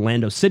against an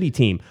Orlando City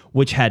team,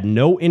 which had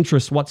no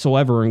interest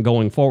whatsoever in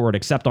going forward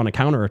except on a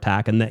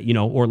counterattack, and that,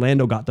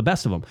 Orlando got the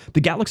best of them.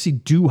 The Galaxy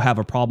do have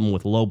a problem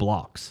with low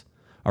blocks.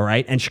 All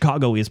right. And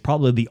Chicago is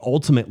probably the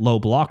ultimate low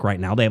block right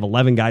now. They have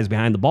 11 guys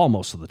behind the ball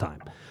most of the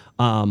time.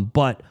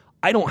 But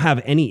I don't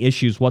have any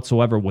issues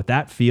whatsoever with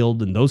that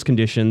field and those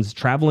conditions,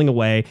 traveling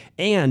away.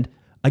 And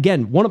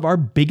again, one of our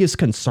biggest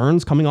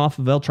concerns coming off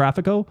of El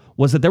Tráfico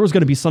was that there was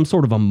going to be some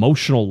sort of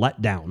emotional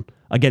letdown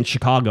against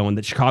Chicago and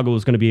that Chicago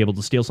was going to be able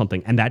to steal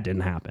something. And that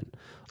didn't happen.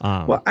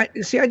 Well, I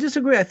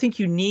disagree. I think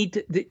you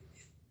need the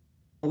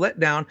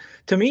letdown.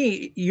 To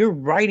me, you're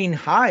riding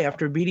high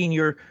after beating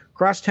your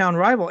crosstown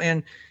rival.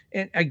 And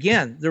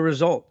again, the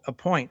result, a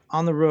point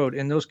on the road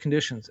in those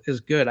conditions is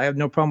good. I have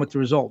no problem with the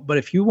result. But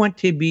if you want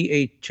to be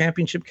a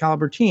championship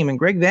caliber team, and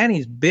Greg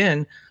Vanney's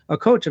been a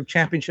coach of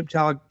championship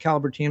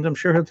caliber teams, I'm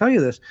sure he'll tell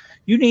you this,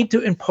 you need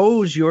to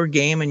impose your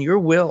game and your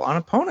will on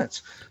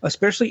opponents,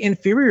 especially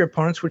inferior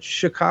opponents, which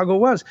Chicago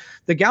was.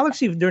 The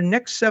Galaxy, their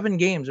next 7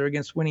 games are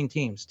against winning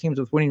teams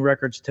with winning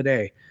records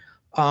today.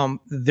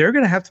 They're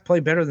going to have to play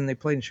better than they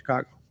played in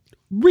Chicago.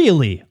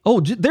 Really? Oh,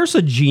 there's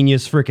a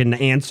genius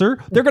freaking answer.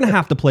 They're going to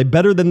have to play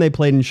better than they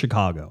played in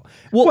Chicago.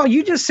 Well,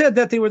 you just said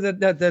that they were the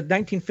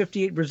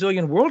 1958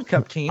 Brazilian World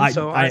Cup team.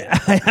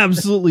 I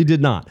absolutely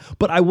did not.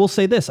 But I will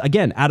say this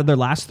again: out of their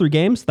last 3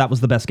 games, that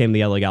was the best game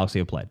the LA Galaxy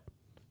have played.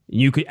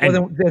 You could.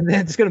 Then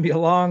it's going to be a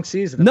long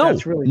season. No,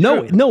 that's really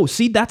true.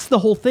 See, that's the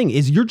whole thing.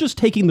 Is you're just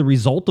taking the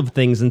result of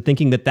things and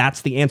thinking that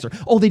that's the answer.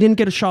 Oh, they didn't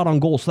get a shot on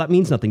goal, so that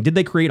means nothing. Did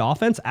they create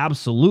offense?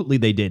 Absolutely,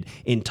 they did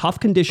in tough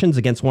conditions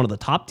against one of the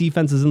top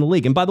defenses in the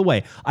league. And by the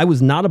way, I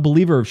was not a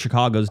believer of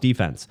Chicago's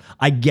defense.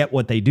 I get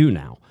what they do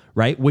now.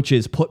 Right? Which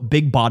is put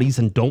big bodies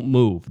and don't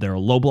move. They're a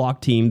low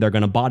block team. They're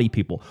going to body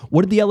people.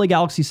 What did the LA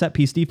Galaxy set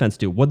piece defense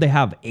do? Would they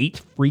have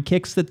 8 free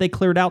kicks that they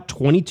cleared out,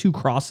 22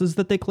 crosses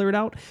that they cleared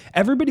out?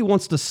 Everybody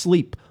wants to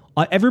sleep.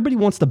 Everybody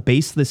wants to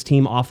base this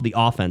team off of the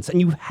offense. And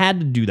you've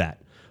had to do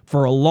that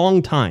for a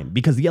long time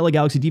because the LA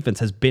Galaxy defense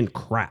has been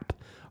crap.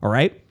 All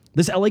right?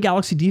 This LA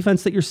Galaxy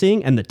defense that you're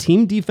seeing and the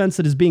team defense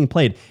that is being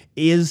played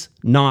is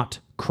not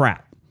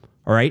crap.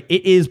 All right.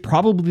 It is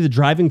probably the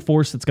driving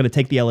force that's going to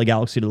take the LA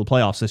Galaxy to the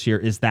playoffs this year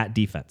is that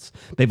defense.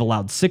 They've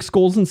allowed 6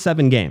 goals in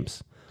 7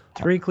 games.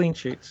 3 clean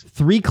sheets.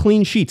 3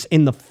 clean sheets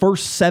in the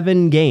first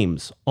 7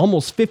 games.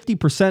 Almost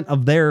 50%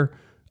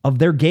 of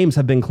their games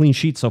have been clean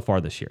sheets so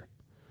far this year.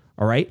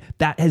 All right.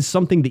 That is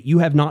something that you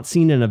have not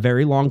seen in a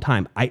very long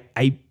time.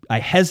 I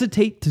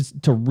hesitate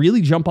to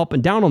really jump up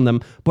and down on them,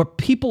 but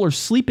people are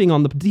sleeping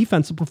on the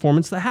defensive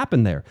performance that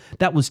happened there.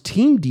 That was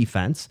team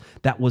defense.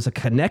 That was a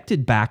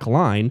connected back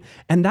line.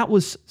 And that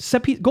was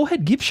set piece. Go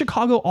ahead, give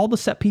Chicago all the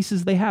set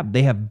pieces they have.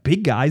 They have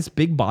big guys,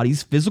 big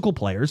bodies, physical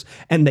players,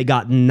 and they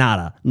got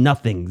nada,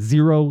 nothing,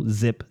 0,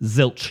 zip,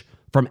 zilch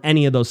from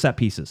any of those set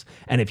pieces.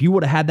 And if you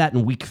would have had that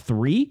in week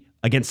 3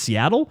 against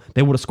Seattle,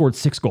 they would have scored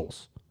 6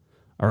 goals.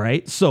 All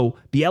right. So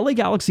the LA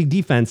Galaxy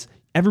defense,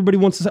 everybody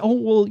wants to say,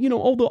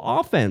 the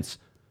offense.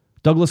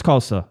 Douglas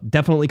Costa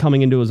definitely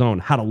coming into his own.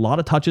 Had a lot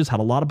of touches,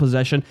 had a lot of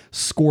possession,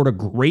 scored a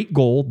great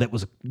goal that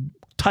was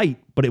tight,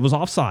 but it was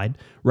offside,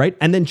 right?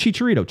 And then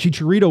Chicharito.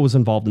 Chicharito was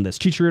involved in this.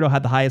 Chicharito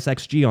had the highest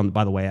XG on,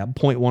 by the way, at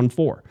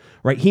 0.14,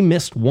 right? He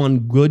missed one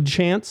good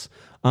chance,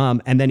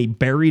 and then he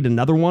buried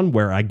another one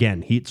where,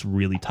 again, it's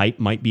really tight.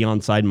 Might be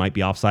onside, might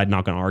be offside,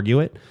 not going to argue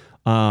it.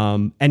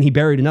 And he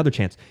buried another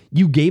chance.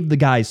 You gave the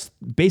guys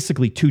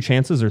basically 2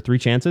 chances or 3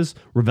 chances.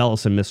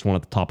 Raveloson missed one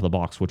at the top of the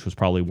box, which was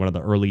probably one of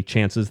the early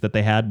chances that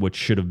they had, which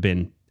should have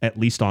been at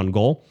least on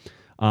goal.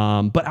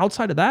 But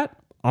outside of that,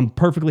 I'm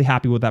perfectly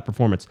happy with that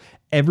performance.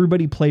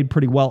 Everybody played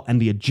pretty well,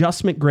 and the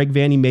adjustment Greg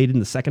Vanney made in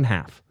the second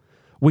half,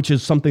 which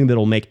is something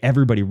that'll make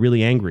everybody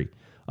really angry,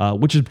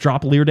 which is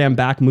drop Leardam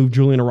back, move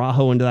Julian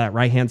Araujo into that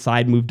right-hand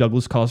side, move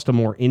Douglas Costa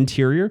more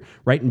interior,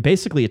 right, and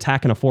basically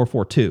attacking a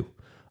 4-4-2.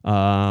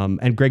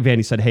 And Greg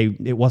Vanney said, hey,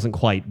 it wasn't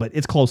quite, but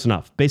it's close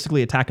enough.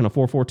 Basically attacking a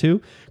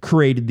 4-4-2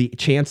 created the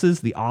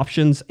chances, the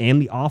options,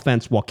 and the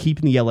offense while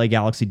keeping the LA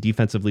Galaxy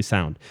defensively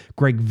sound.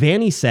 Greg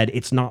Vanney said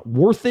it's not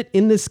worth it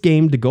in this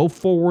game to go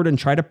forward and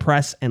try to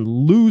press and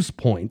lose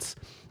points.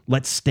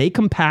 Let's stay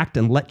compact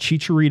and let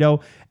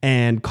Chicharito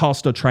and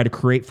Costa try to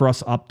create for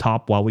us up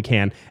top while we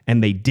can.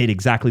 And they did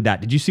exactly that.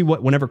 Did you see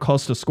whenever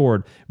Costa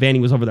scored, Vanney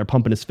was over there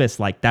pumping his fist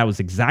like, that was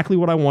exactly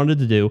what I wanted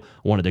to do.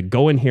 I wanted to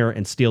go in here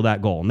and steal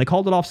that goal. And they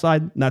called it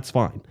offside, and that's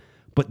fine.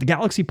 But the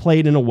Galaxy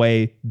played in a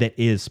way that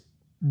is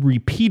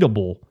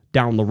repeatable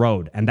down the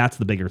road. And that's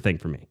the bigger thing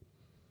for me.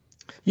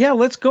 Yeah,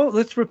 let's go.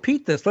 Let's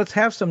repeat this. Let's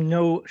have some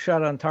no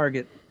shot on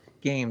target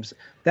games.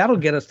 That'll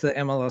get us to the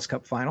MLS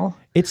Cup final.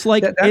 It's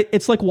like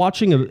it's like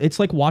watching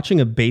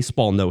a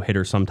baseball no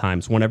hitter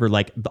sometimes. Whenever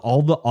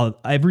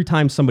every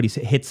time somebody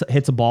hits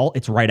a ball,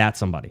 it's right at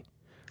somebody,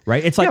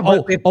 right? It's like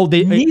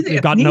they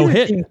got no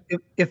hit.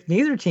 If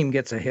neither team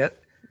gets a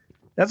hit,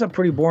 that's a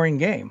pretty boring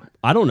game.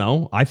 I don't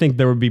know. I think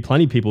there would be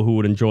plenty of people who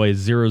would enjoy a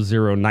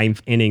 0-0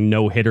 ninth inning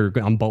no-hitter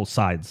on both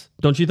sides.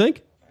 Don't you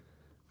think?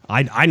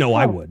 I know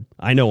I would.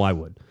 I know I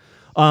would.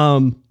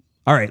 All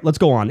right, let's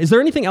go on. Is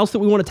there anything else that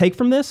we want to take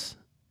from this?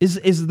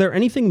 Is there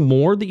anything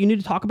more that you need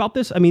to talk about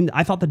this? I mean,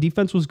 I thought the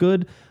defense was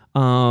good.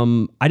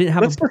 I didn't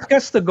have. Let's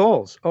discuss the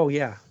goals. Oh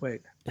yeah,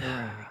 wait.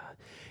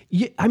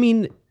 Yeah, I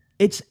mean,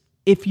 it's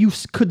if you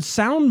could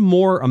sound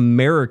more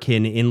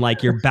American in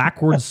like your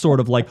backwards sort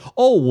of like,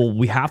 oh well,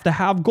 we have to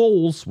have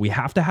goals. We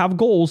have to have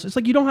goals. It's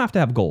like you don't have to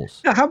have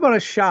goals. Yeah, how about a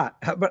shot?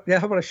 How about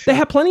a shot? They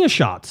had plenty of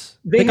shots.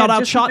 They got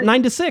outshot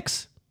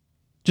 9-6.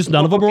 Just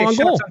none of them were on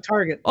goal. Shots on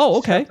target. Oh,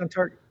 okay. Shots on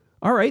target.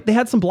 All right. They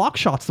had some block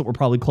shots that were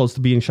probably close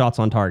to being shots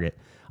on target.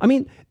 I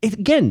mean,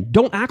 again,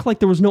 don't act like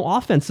there was no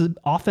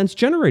offense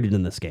generated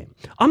in this game.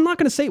 I'm not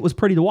going to say it was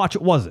pretty to watch.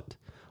 It wasn't.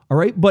 All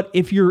right. But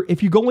if you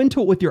go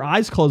into it with your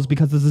eyes closed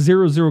because it's a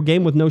 0-0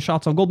 game with no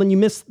shots on goal, then you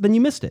missed it. Then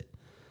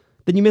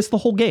you missed the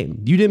whole game.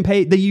 You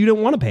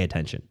didn't want to pay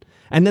attention.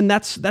 And then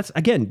that's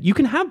again, you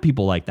can have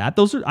people like that.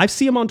 I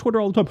see them on Twitter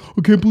all the time.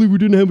 I can't believe we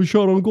didn't have a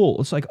shot on goal.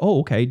 It's like, oh,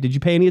 okay. Did you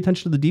pay any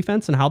attention to the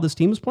defense and how this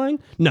team is playing?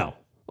 No.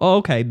 Oh,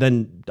 okay,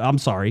 then I'm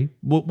sorry.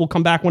 We'll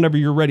come back whenever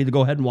you're ready to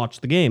go ahead and watch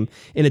the game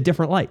in a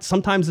different light.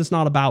 Sometimes it's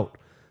not about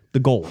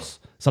the goals.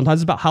 Sometimes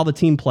it's about how the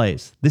team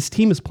plays. This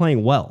team is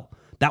playing well.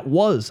 That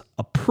was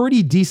a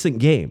pretty decent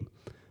game.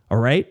 All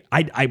right.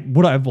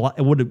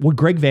 Would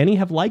Greg Vanney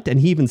have liked, and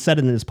he even said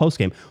it in his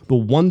postgame, the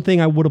one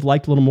thing I would have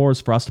liked a little more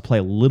is for us to play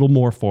a little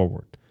more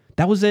forward.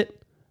 That was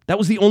it. That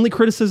was the only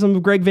criticism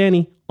of Greg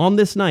Vanney on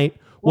this night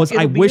was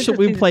I wish that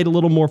we played a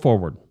little more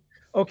forward.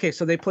 Okay,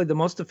 so they played the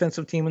most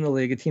defensive team in the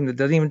league, a team that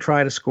doesn't even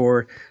try to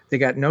score. They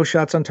got no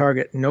shots on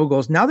target, no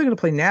goals. Now they're going to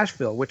play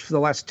Nashville, which for the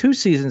last 2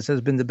 seasons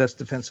has been the best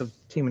defensive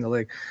team in the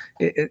league.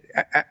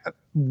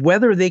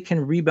 Whether they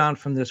can rebound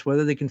from this,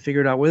 whether they can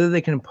figure it out, whether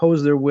they can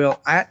impose their will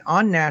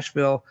on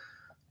Nashville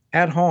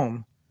at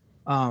home,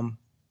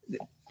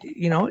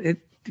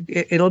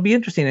 it'll be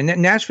interesting.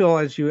 And Nashville,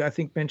 as you I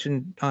think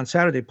mentioned on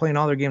Saturday, playing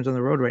all their games on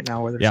the road right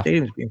now, where their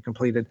stadium's being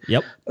completed.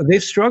 Yep,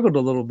 they've struggled a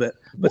little bit,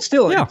 but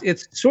still,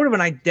 it's sort of an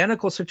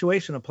identical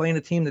situation of playing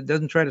a team that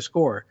doesn't try to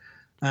score.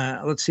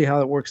 Let's see how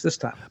it works this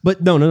time.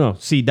 But no.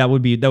 See, that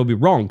would be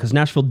wrong because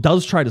Nashville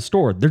does try to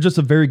score. They're just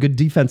a very good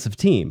defensive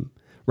team.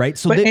 Right.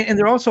 So and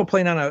they're also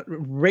playing on a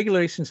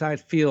regulation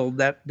side field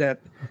that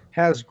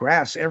has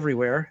grass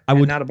everywhere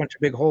and not a bunch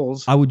of big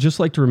holes. I would just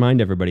like to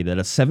remind everybody that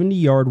a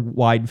 70-yard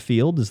wide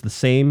field is the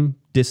same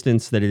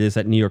distance that it is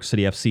at New York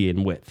City FC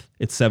in width.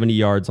 It's 70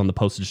 yards on the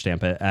postage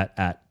stamp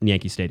at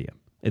Yankee Stadium.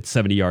 It's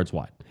 70 yards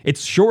wide.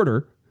 It's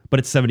shorter, but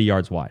it's 70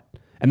 yards wide.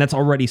 And that's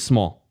already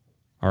small.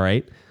 All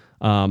right.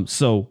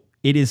 So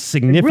it is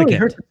significant. It really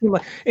hurts a team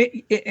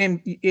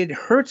it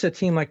hurts a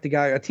team like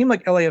a team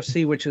like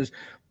LAFC, which is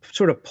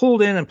sort of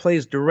pulled in and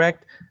plays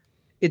direct.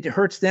 It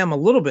hurts them a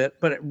little bit,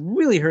 but it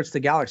really hurts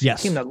the Galaxy, a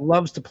team that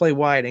loves to play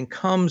wide and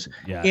comes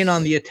in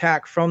on the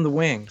attack from the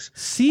wings.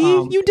 See,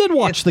 you did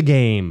watch the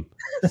game.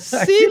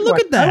 See, look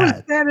at that. I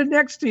was standing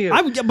next to you.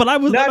 I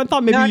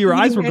thought maybe your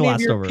eyes were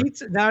glassed over.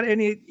 Not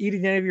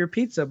eating any of your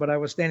pizza, but I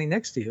was standing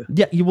next to you.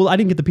 Yeah, I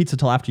didn't get the pizza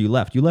till after you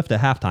left. You left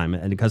at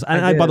halftime, and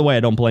by the way,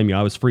 I don't blame you.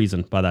 I was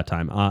freezing by that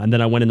time, and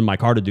then I went into my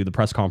car to do the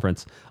press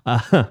conference.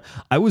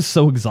 I was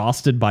so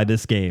exhausted by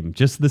this game,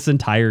 just this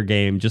entire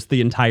game, just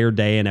the entire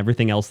day, and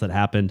everything else that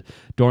happened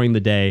during the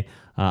day.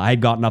 I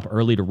had gotten up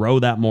early to row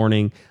that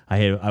morning.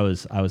 I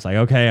was like,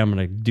 okay, I'm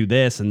gonna do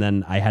this, and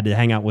then I had to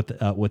hang out with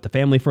the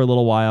family for a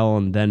little while,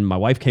 and then my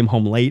wife came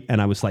home late,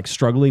 and I was like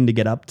struggling to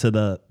get up to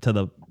the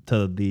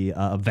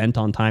event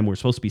on time. We were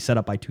supposed to be set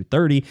up by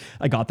 2:30.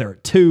 I got there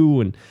at 2,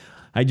 and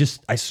I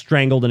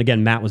strangled. And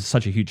again, Matt was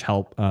such a huge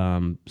help.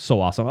 So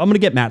awesome. I'm going to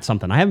get Matt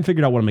something. I haven't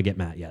figured out what I'm going to get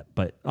Matt yet,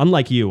 but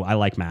unlike you, I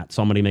like Matt.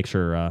 So I'm going to make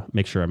sure I'm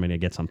going to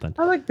get something.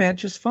 I like Matt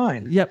just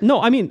fine. Yeah.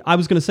 No, I mean, I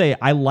was going to say,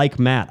 I like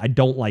Matt. I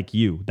don't like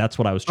you. That's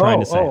what I was trying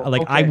to say.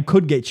 Okay. I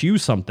could get you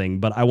something,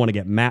 but I want to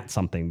get Matt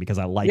something because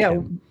I like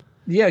him.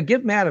 Yeah,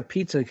 give Matt a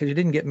pizza because you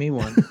didn't get me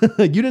one.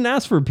 You didn't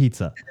ask for a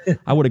pizza.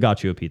 I would have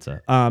got you a pizza.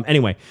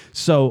 Anyway,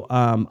 so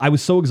I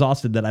was so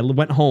exhausted that I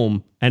went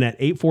home, and at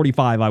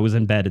 8:45 I was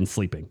in bed and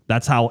sleeping.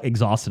 That's how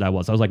exhausted I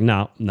was. I was like,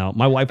 no.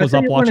 My wife was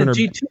up watching her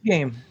G2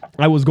 game.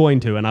 I was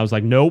going to, and I was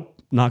like,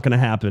 nope, not going to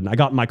happen. I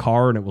got in my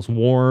car and it was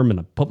warm,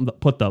 and I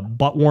put the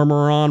butt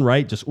warmer on,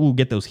 right? Just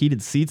get those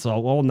heated seats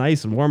all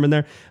nice and warm in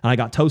there. And I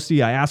got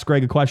toasty. I asked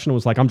Greg a question. I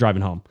was like, I'm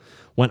driving home.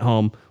 Went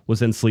home,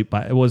 was asleep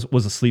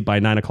by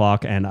 9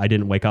 o'clock, and I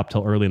didn't wake up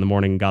till early in the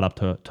morning and got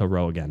up to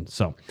row again.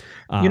 So,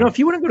 if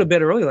you want to go to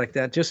bed early like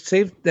that, just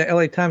save the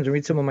LA Times and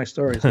read some of my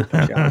stories.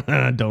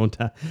 Don't.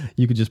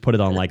 You could just put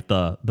it on like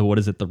the what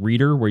is it, the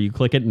reader, where you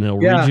click it and it'll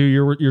read you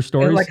your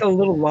stories. And like a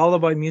little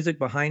lullaby music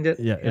behind it.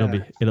 Yeah.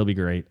 It'll be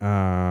great.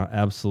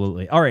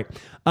 Absolutely. All right.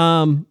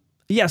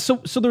 Yeah, so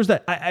there's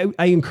that.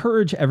 I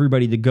encourage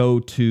everybody to go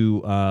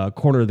to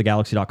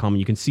cornerofthegalaxy.com and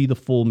you can see the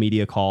full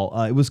media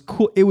call. It was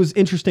cool. It was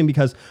interesting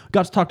because I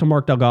got to talk to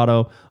Mark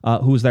Delgado,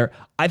 who was there.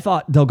 I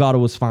thought Delgado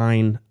was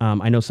fine.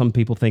 I know some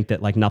people think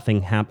that like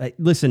nothing happened.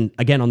 Listen,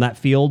 again, on that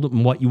field,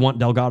 what you want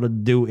Delgado to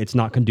do, it's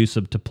not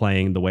conducive to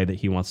playing the way that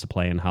he wants to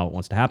play and how it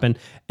wants to happen.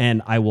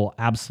 And I will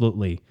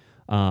absolutely...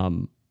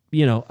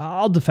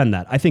 I'll defend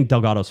that. I think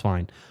Delgado's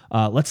fine.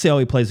 Let's see how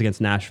he plays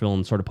against Nashville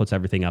and sort of puts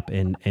everything up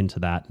into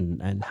that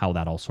and how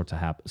that all starts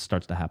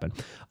to happen.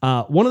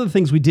 One of the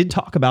things we did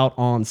talk about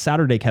on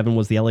Saturday, Kevin,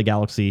 was the LA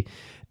Galaxy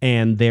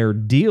and their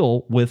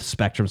deal with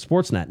Spectrum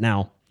Sportsnet.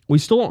 Now, we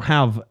still don't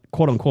have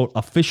quote unquote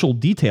official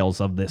details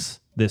of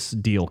this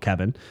deal,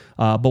 Kevin.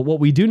 But what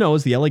we do know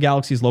is the LA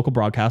Galaxy's local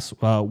broadcasts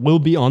will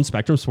be on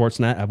Spectrum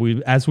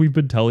Sportsnet, as we've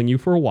been telling you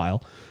for a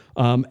while.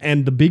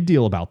 And the big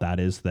deal about that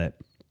is that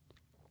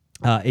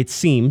it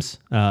seems,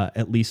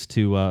 at least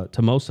to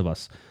most of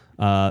us,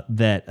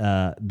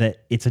 that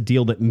it's a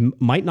deal that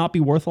might not be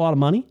worth a lot of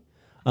money.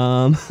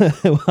 And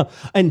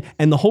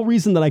the whole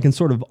reason that I can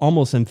sort of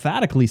almost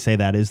emphatically say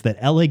that is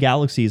that LA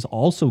Galaxy is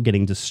also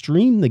getting to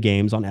stream the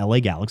games on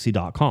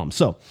LAGalaxy.com.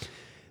 So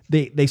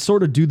they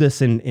sort of do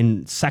this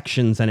in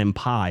sections and in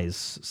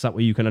pies, so that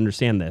way you can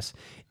understand this.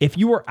 If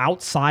you are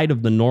outside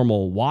of the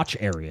normal watch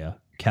area,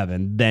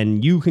 Kevin,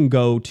 then you can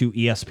go to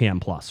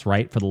ESPN Plus,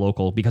 right, for the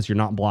local, because you're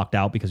not blocked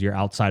out because you're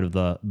outside of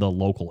the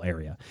local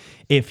area.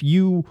 If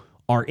you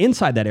are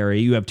inside that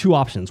area, you have two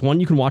options. One,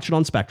 you can watch it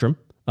on Spectrum,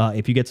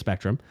 if you get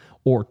Spectrum,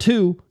 or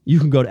two, you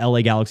can go to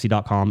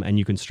LAGalaxy.com and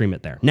you can stream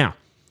it there. Now,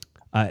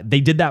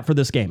 they did that for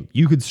this game.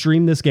 You could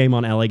stream this game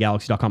on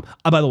LAGalaxy.com.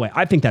 By the way,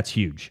 I think that's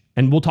huge,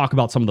 and we'll talk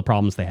about some of the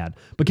problems they had.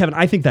 But Kevin,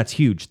 I think that's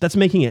huge. That's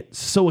making it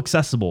so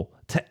accessible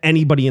to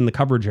anybody in the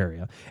coverage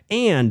area,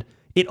 and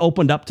it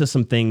opened up to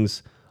some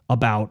things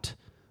about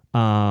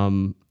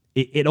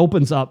it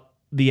opens up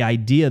the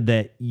idea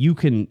that you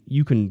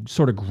can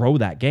sort of grow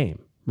that game,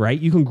 right?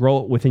 You can grow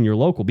it within your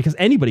local, because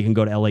anybody can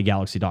go to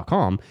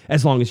LAGalaxy.com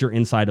as long as you're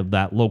inside of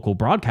that local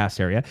broadcast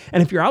area.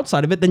 And if you're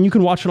outside of it, then you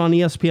can watch it on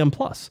ESPN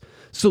Plus.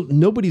 So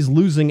nobody's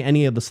losing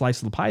any of the slice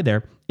of the pie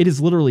there. It is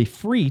literally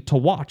free to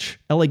watch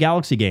LA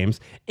Galaxy games.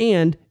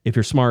 And if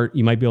you're smart,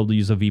 you might be able to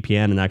use a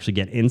VPN and actually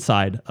get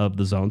inside of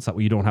the zone, so that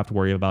way you don't have to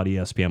worry about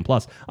ESPN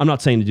Plus. I'm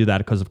not saying to do that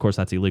because, of course,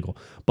 that's illegal.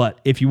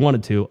 But if you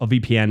wanted to, a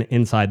VPN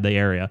inside the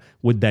area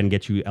would then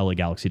get you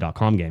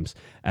LAGalaxy.com games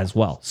as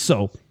well.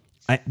 So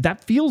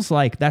that feels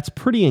like that's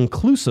pretty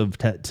inclusive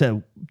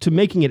to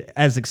making it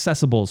as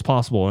accessible as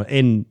possible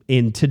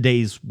in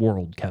today's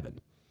world, Kevin.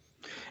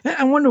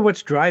 I wonder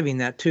what's driving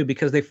that too,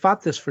 because they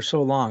fought this for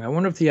so long. I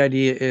wonder if the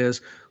idea is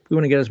we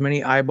want to get as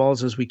many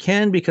eyeballs as we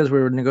can because we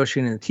were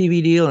negotiating a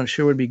TV deal, and it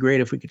sure would be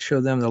great if we could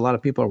show them that a lot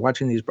of people are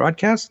watching these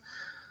broadcasts.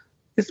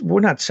 We're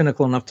not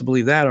cynical enough to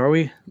believe that, are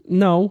we?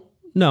 No,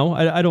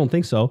 I don't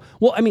think so.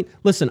 Well, I mean,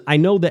 listen, I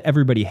know that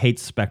everybody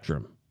hates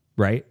Spectrum,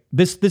 right?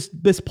 This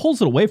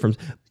pulls it away from...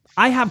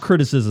 I have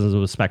criticisms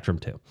of Spectrum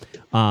too.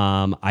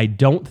 I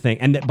don't think,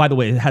 and by the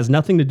way, it has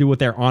nothing to do with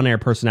their on-air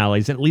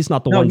personalities, at least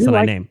not the ones that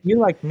I name. You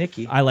like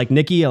Nikki. I like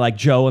Nikki, I like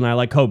Joe, and I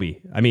like Kobe.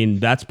 I mean,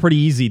 that's pretty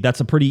easy. That's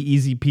a pretty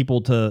easy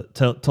people to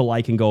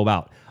like and go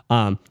about.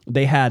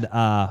 They had,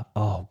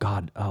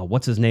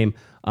 what's his name?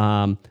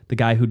 The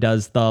guy who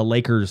does the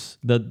Lakers,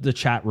 the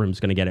chat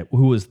room's going to get it,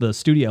 who was the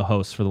studio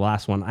host for the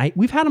last one.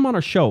 We've had him on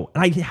our show,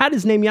 and I had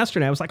his name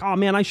yesterday. I was like, oh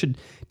man, I should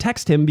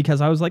text him,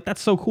 because I was like,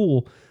 that's so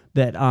cool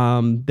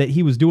that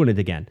he was doing it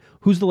again.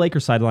 Who's the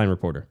Lakers sideline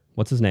reporter?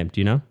 What's his name? Do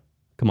you know?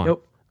 Come on.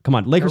 Nope. Come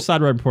on. Lakers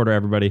sideline reporter,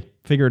 everybody.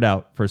 Figure it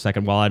out for a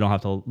second while I don't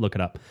have to look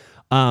it up.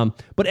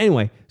 But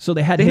anyway, so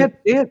they had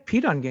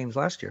Pete on games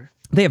last year.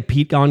 They have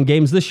Pete on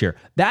games this year.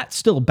 That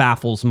still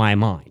baffles my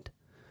mind.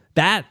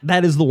 That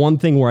is the one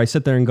thing where I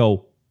sit there and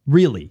go,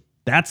 really?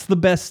 That's the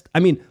best?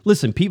 I mean,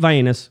 listen, Pete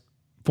Vagenas,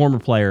 former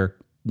player,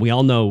 we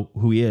all know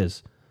who he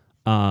is.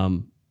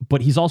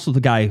 But he's also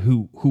the guy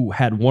who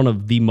had one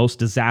of the most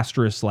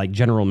disastrous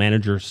general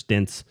manager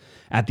stints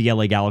at the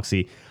LA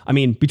Galaxy. I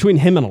mean, between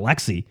him and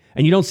Alexi,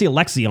 and you don't see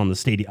Alexi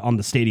on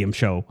the stadium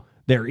show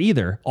there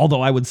either.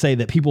 Although I would say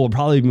that people would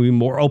probably be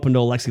more open to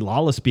Alexi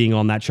Lawless being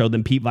on that show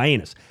than Pete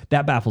Vagenas.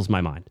 That baffles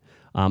my mind.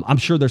 I'm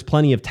sure there's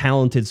plenty of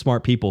talented,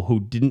 smart people who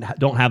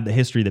don't have the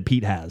history that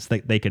Pete has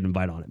that they could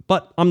invite on it.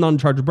 But I'm not in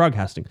charge of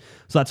broadcasting,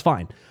 so that's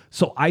fine.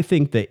 So I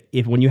think that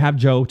when you have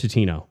Joe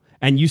Tutino,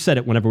 and you said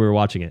it whenever we were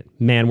watching it,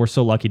 man, we're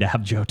so lucky to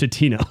have Joe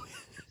Tutino.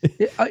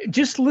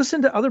 Just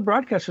listen to other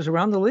broadcasters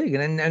around the league.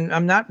 And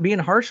I'm not being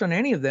harsh on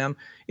any of them.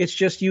 It's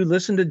just you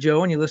listen to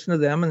Joe and you listen to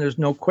them, and there's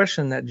no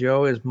question that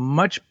Joe is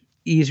much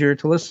easier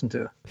to listen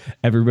to.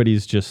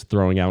 Everybody's just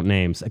throwing out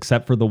names,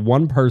 except for the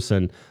one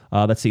person.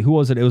 Let's see, who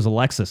was it? It was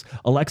Alexis.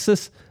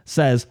 Alexis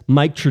says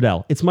Mike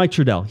Trudell. It's Mike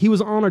Trudell. He was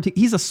on our team.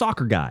 He's a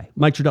soccer guy.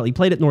 Mike Trudell. He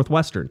played at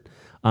Northwestern.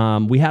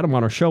 We had him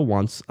on our show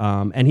once,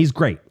 and he's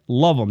great.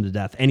 love him to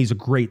death, and he's a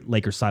great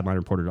Lakers sideline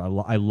reporter.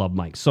 I love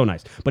Mike, so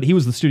nice. But he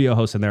was the studio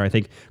host in there. I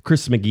think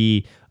Chris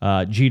McGee,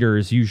 Jeter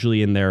is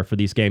usually in there for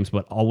these games,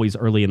 but always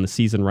early in the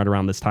season, right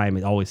around this time,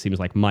 it always seems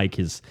like Mike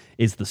is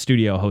the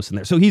studio host in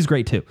there. So he's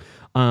great too.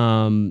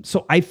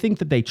 So I think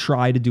that they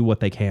try to do what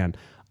they can.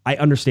 I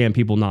understand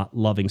people not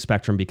loving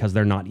Spectrum because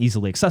they're not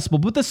easily accessible,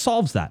 but this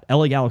solves that.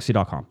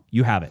 LAGalaxy.com.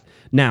 You have it.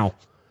 Now,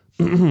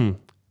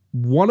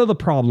 one of the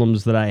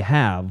problems that I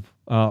have,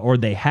 or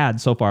they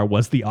had so far,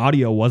 was the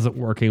audio wasn't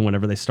working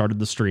whenever they started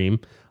the stream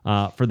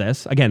for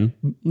this. Again,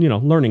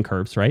 learning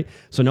curves, right?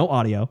 So no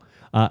audio.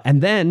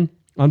 And then,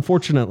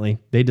 unfortunately,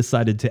 they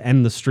decided to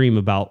end the stream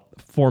about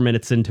 4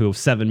 minutes into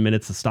 7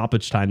 minutes of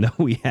stoppage time that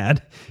we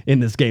had in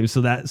this game.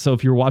 So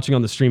if you're watching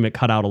on the stream, it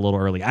cut out a little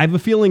early. I have a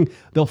feeling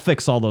they'll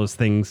fix all those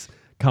things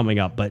coming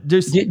up, but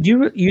just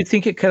do you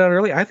think it cut out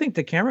early? I think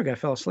the camera guy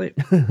fell asleep.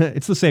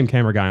 It's the same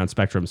camera guy on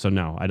Spectrum, so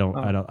no, I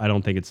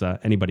don't think it's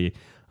anybody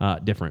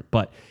different.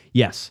 But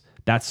yes,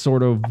 that's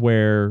sort of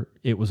where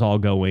it was all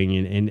going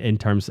in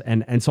terms,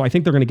 and so I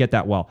think they're going to get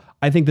that well.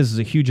 I think this is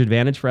a huge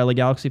advantage for LA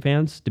Galaxy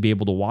fans to be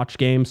able to watch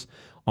games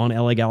on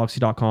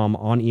LAGalaxy.com,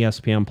 on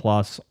ESPN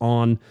Plus,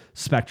 on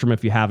Spectrum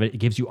if you have it. It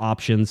gives you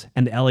options,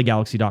 and the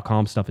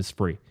LAGalaxy.com stuff is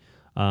free.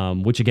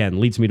 Which again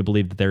leads me to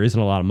believe that there isn't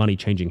a lot of money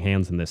changing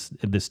hands in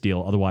this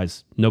deal.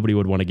 Otherwise, nobody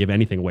would want to give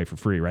anything away for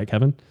free, right,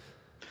 Kevin?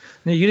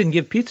 No, you didn't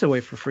give pizza away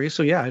for free,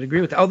 so yeah, I'd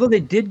agree with that. Although they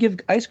did give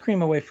ice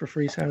cream away for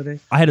free Saturday.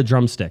 I had a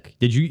drumstick.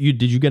 Did you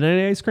get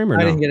any ice cream or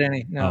no? I didn't get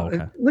any. No. Oh,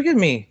 okay. Look at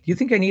me. Do you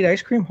think I need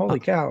ice cream? Holy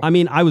cow! I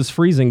mean, I was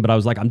freezing, but I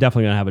was like, I'm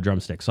definitely gonna have a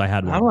drumstick, so I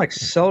had one. I'm like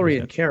celery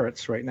and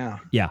carrots right now.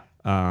 Yeah.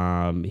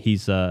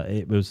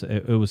 It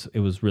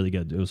was really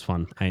good. It was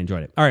fun. I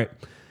enjoyed it. All right.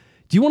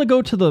 Do you want to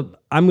go to the?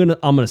 I'm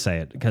gonna say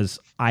it because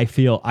I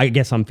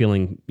guess I'm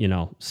feeling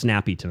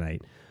snappy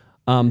tonight.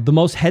 The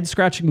most head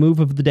scratching move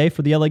of the day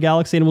for the LA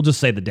Galaxy, and we'll just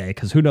say the day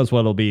because who knows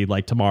what it'll be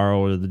like tomorrow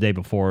or the day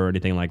before or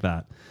anything like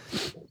that.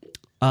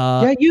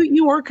 Yeah,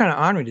 you were kind of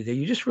ornery today.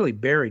 You just really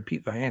buried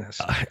Pete Vianis.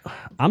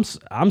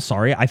 I'm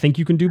sorry. I think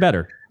you can do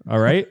better. All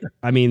right.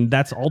 I mean,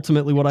 that's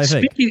ultimately what I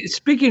think.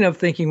 Speaking of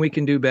thinking we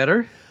can do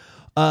better.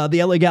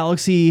 The LA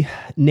Galaxy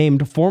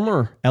named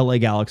former LA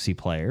Galaxy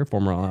player,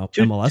 former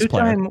MLS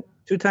player.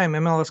 Two-time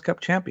MLS Cup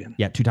champion.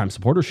 Yeah, two-time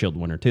Supporter Shield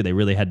winner, too. They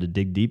really had to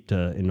dig deep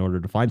in order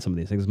to find some of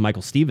these things.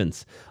 Michael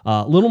Stevens.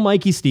 Little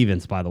Mikey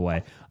Stevens, by the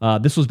way.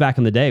 This was back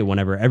in the day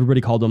whenever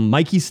everybody called him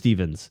Mikey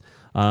Stevens.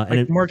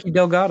 Like Marky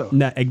Delgado.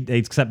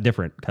 Except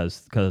different,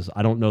 because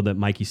I don't know that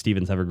Mikey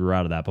Stevens ever grew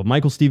out of that. But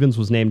Michael Stevens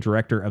was named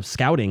Director of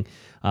Scouting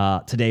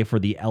today for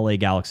the LA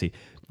Galaxy.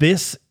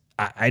 This,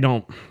 I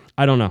don't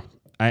know.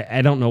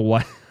 I don't know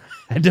what...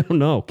 I don't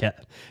know,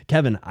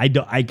 Kevin.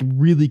 I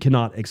really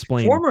cannot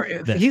explain.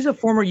 He's a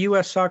former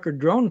U.S. soccer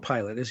drone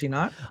pilot, is he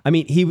not? I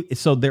mean, he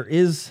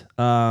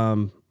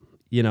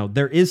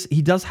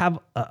does have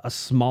a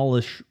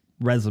smallish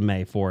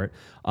resume for it.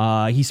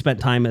 He spent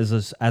time as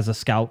a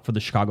scout for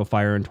the Chicago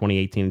Fire in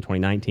 2018 and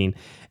 2019,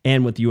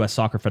 and with the U.S.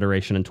 Soccer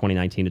Federation in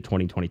 2019 to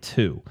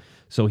 2022.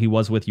 So he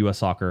was with U.S.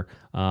 Soccer.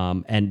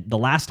 And the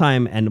last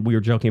time, and we were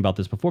joking about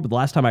this before, but the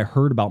last time I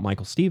heard about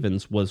Michael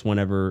Stevens was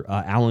whenever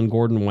Alan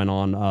Gordon went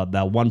on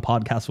that one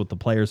podcast with the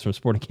players from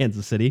Sporting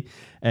Kansas City.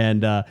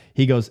 And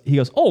he goes,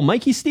 oh,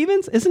 Mikey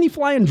Stevens? Isn't he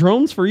flying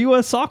drones for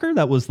U.S. Soccer?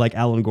 That was like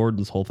Alan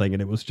Gordon's whole thing.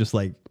 And it was just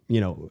like,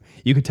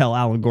 you could tell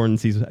Alan Gordon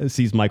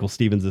sees Michael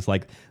Stevens as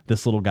like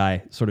this little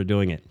guy sort of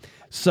doing it.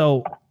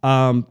 So,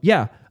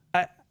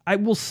 I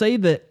will say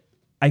that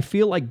I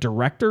feel like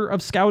director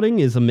of scouting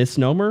is a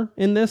misnomer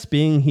in this,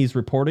 being he's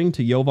reporting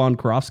to Jovan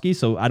Kirovski,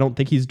 so I don't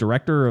think he's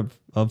director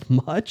of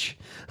much.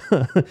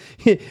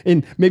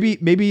 And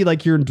maybe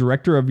like you're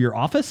director of your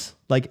office,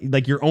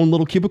 like your own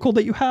little cubicle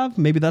that you have.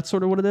 Maybe that's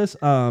sort of what it is.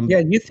 Yeah,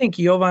 you think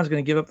Jovan's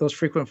going to give up those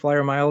frequent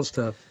flyer miles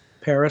to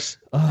Paris?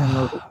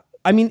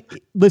 I mean,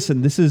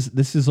 listen, this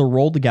is a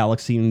role the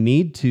Galaxy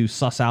need to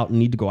suss out and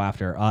need to go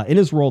after. In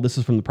his role, this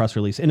is from the press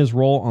release, in his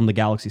role on the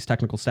Galaxy's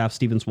technical staff,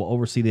 Stevens will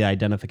oversee the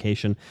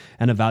identification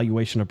and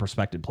evaluation of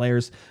prospective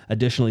players.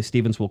 Additionally,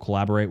 Stevens will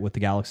collaborate with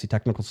the Galaxy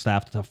technical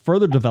staff to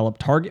further develop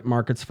target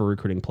markets for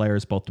recruiting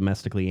players, both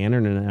domestically and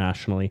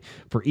internationally,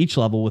 for each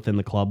level within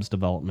the club's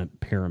development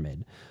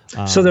pyramid.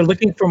 So they're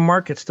looking for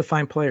markets to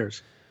find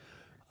players.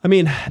 I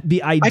mean,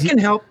 the idea... I can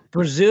help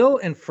Brazil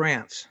and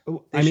France.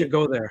 They should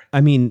go there. I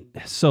mean,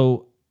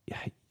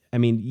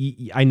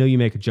 I know you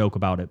make a joke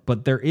about it,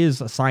 but there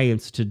is a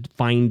science to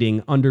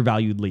finding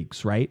undervalued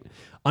leagues, right?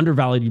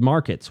 Undervalued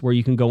markets where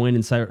you can go in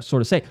and sort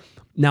of say,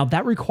 now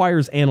that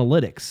requires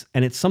analytics,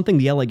 and it's something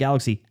the LA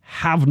Galaxy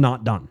have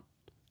not done.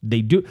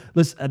 They do.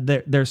 Listen,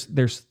 there's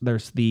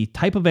the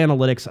type of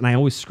analytics, and I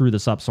always screw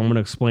this up, so I'm going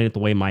to explain it the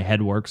way my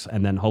head works,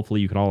 and then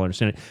hopefully you can all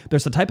understand it.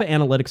 There's the type of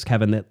analytics,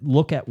 Kevin, that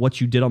look at what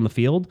you did on the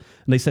field,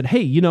 and they said,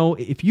 hey,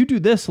 if you do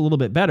this a little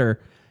bit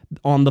better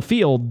on the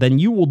field, then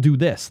you will do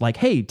this. Like,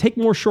 hey, take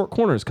more short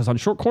corners, because on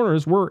short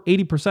corners, we're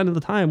 80% of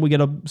the time we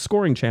get a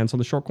scoring chance on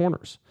the short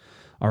corners.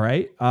 All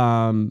right.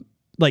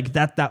 Like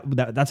that's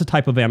a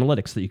type of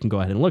analytics that you can go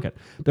ahead and look at.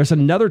 There's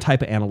another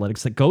type of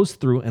analytics that goes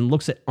through and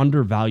looks at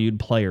undervalued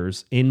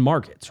players in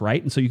markets,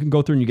 right? And so you can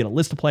go through and you get a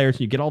list of players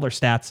and you get all their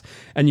stats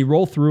and you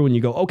roll through and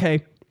you go,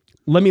 okay,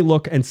 let me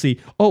look and see.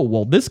 Oh,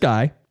 well, this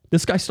guy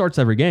starts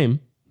every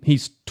game.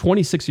 He's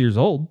 26 years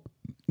old.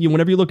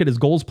 Whenever you look at his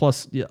goals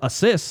plus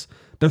assists,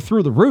 they're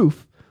through the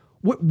roof.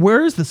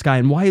 Where is this guy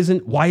and why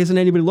isn't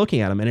anybody looking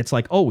at him? And it's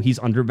like, oh, he's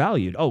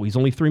undervalued. Oh, he's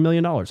only $3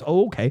 million.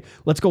 Oh, okay,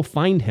 let's go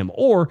find him.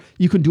 Or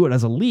you can do it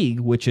as a league,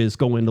 which is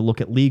go in to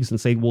look at leagues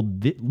and say, well,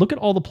 look at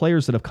all the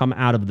players that have come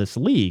out of this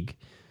league.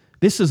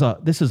 This is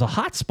a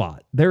hot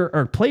spot. There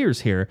are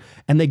players here,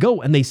 and they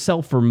go and they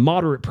sell for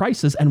moderate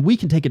prices, and we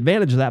can take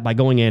advantage of that by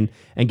going in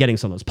and getting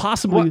some of those,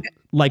 possibly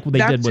like what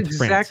they did with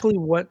France.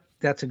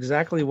 That's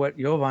exactly what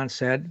Jovan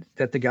said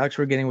that the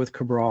Galaxy were getting with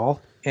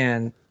Cabral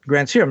and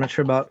Grandsir. I'm not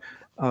sure about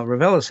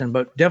Raveloson,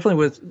 but definitely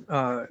with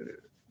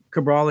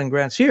Cabral and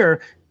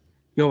Grandsir,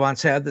 Jovan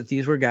said that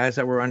these were guys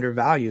that were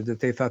undervalued, that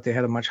they thought they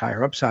had a much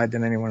higher upside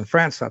than anyone in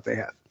France thought they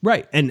had.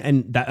 Right.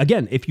 And that,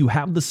 again, if you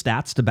have the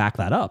stats to back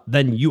that up,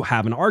 then you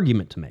have an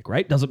argument to make,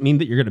 right? Doesn't mean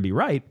that you're going to be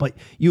right, but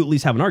you at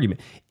least have an argument.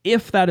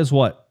 If that is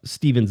what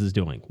Stevens is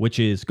doing, which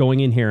is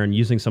going in here and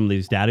using some of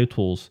these data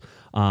tools,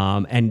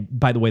 and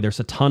by the way, there's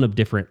a ton of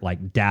different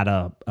like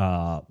data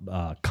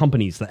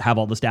companies that have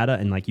all this data,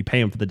 and like you pay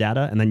them for the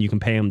data, and then you can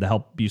pay them to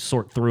help you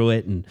sort through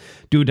it and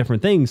do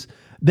different things.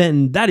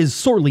 Then that is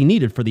sorely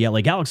needed for the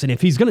LA Galaxy. And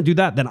if he's going to do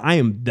that, then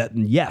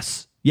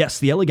yes,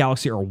 the LA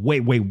Galaxy are way,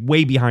 way,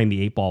 way behind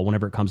the 8 ball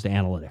whenever it comes to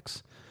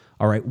analytics.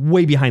 All right,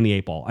 way behind the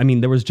 8 ball. I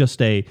mean, there was just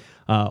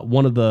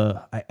one of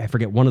the like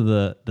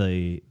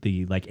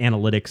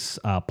analytics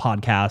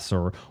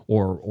podcasts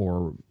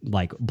or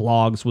like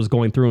blogs was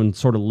going through and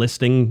sort of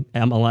listing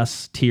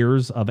MLS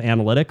tiers of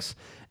analytics,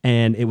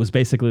 and it was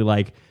basically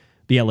like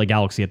the LA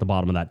Galaxy at the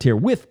bottom of that tier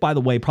with, by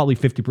the way, probably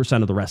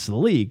 50% of the rest of the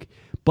league.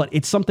 But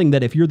it's something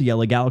that if you're the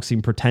LA Galaxy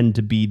and pretend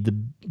to be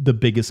the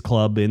biggest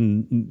club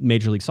in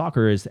Major League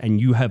Soccer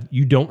and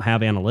you don't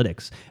have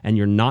analytics and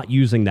you're not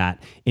using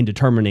that in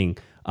determining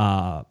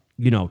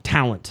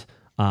talent,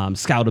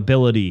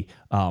 scoutability,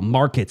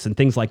 markets and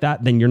things like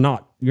that, then you're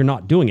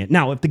not doing it.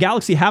 Now, if the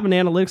Galaxy have an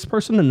analytics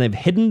person and they've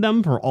hidden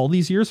them for all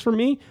these years from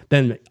me,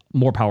 then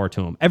more power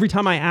to them. Every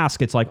time I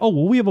ask, it's like, oh,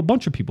 well, we have a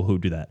bunch of people who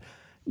do that.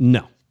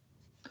 No.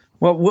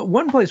 Well,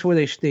 one place where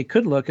they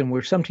could look and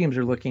where some teams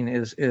are looking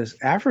is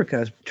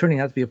Africa is turning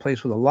out to be a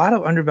place with a lot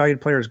of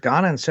undervalued players,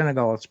 Ghana and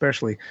Senegal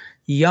especially,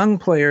 young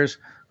players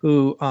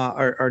who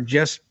are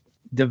just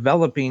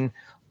developing,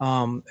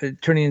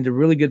 turning into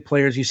really good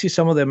players. You see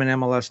some of them in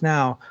MLS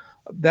now.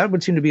 That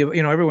would seem to be,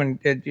 everyone,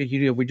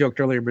 we joked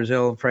earlier,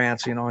 Brazil,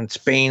 France, and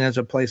Spain as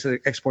a place that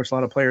exports a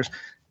lot of players.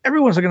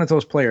 Everyone's looking at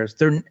those players.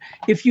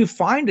 If you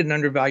find an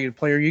undervalued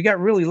player, you got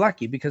really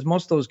lucky because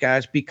most of those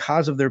guys,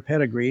 because of their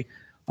pedigree,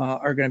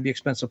 are going to be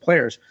expensive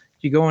players.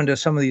 You go into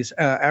some of these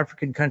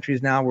African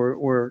countries now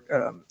where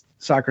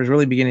soccer is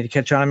really beginning to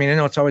catch on. I mean, I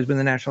know it's always been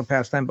the national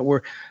pastime,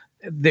 but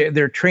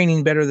they're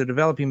training better, they're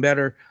developing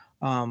better.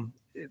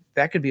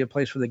 That could be a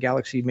place where the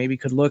Galaxy maybe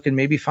could look and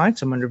maybe find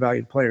some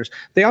undervalued players.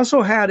 They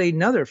also had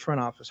another front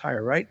office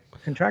hire, right?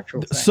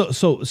 Contractual thing.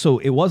 So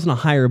it wasn't a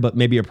hire, but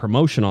maybe a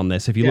promotion on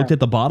this. If you looked at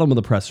the bottom of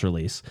the press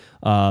release,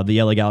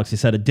 the LA Galaxy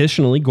said,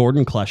 additionally,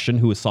 Gordon Kleshin,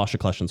 who is Sasha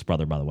Kleshin's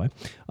brother, by the way,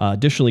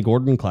 additionally,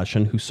 Gordon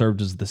Kleshin, who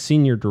served as the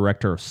senior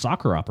director of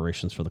soccer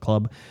operations for the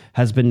club,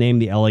 has been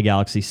named the LA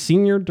Galaxy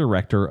senior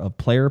director of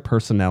player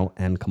personnel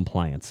and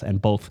compliance. And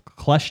both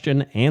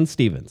Kleshin and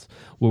Stevens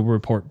will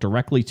report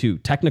directly to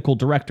technical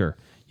director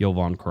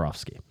Jovan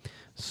Kirovski.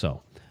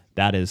 So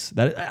that.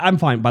 I'm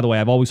fine. By the way,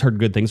 I've always heard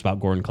good things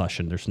about Gordon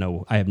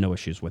Kleshin. I have no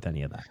issues with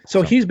any of that.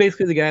 So he's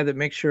basically the guy that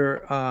makes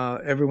sure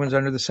everyone's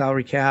under the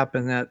salary cap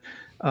and that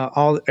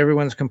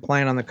everyone's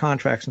compliant on the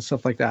contracts and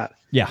stuff like that.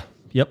 Yeah.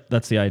 Yep.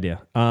 That's the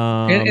idea.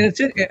 I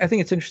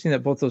think it's interesting that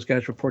both those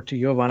guys report to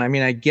Jovan. I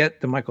mean, I get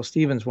the Michael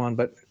Stevens one,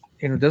 but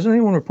doesn't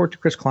anyone report to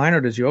Chris Klein,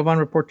 or does Jovan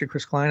report to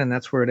Chris Klein and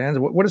that's where it ends?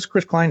 What does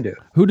Chris Klein do?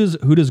 Who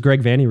does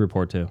Greg Vanney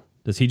report to?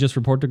 Does he just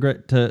report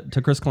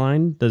to Chris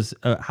Klein?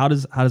 How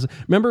does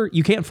remember,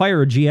 you can't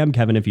fire a GM,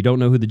 Kevin, if you don't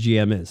know who the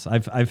GM is.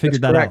 I've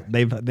figured that out.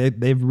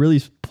 They've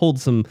really pulled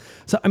some.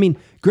 So I mean,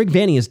 Greg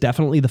Vanney is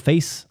definitely the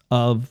face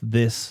of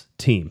this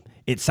team.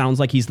 It sounds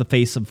like he's the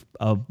face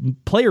of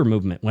player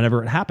movement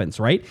whenever it happens,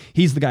 right?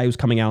 He's the guy who's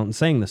coming out and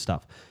saying this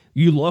stuff.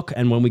 You look,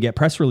 and when we get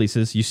press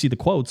releases, you see the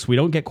quotes. We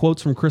don't get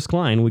quotes from Chris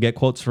Klein. We get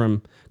quotes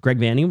from Greg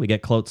Vanney. We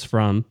get quotes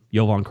from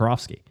Jovan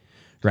Kirovski.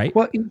 Right.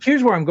 Well,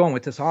 here's where I'm going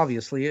with this,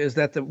 obviously, is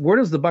that where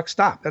does the buck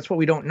stop? That's what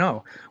we don't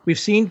know. We've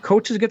seen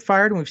coaches get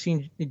fired, and we've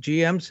seen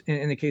GMs,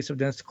 in the case of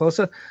Dennis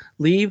DeClosa,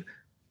 leave.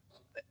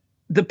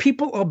 The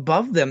people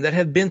above them that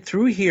have been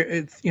through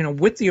here,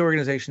 with the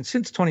organization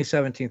since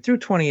 2017, through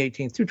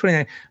 2018, through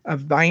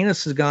 2019,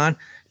 Baianis is gone.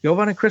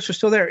 Jovan and Chris are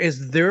still there.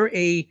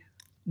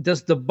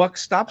 Does the buck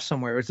stop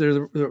somewhere? Is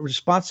there the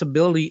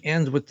responsibility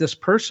ends with this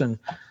person?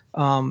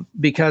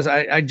 Because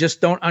I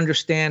just don't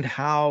understand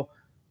how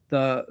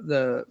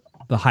the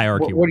the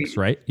hierarchy works,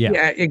 right?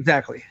 Yeah,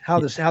 exactly. How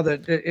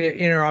the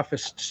inner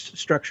office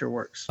structure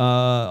works.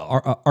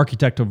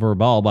 Architecto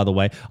Verbal, by the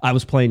way, I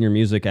was playing your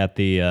music at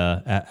the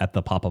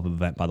pop-up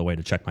event, by the way,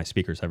 to check my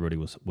speakers. Everybody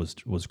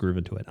was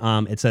grooving to it.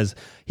 It says,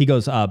 he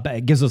goes,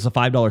 gives us a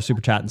 $5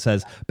 super chat and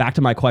says, back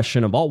to my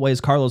question of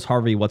always, Carlos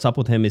Harvey, what's up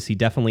with him? Is he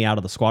definitely out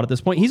of the squad at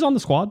this point? He's on the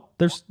squad.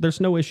 There's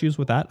no issues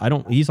with that.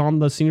 He's on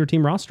the senior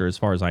team roster as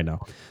far as I know.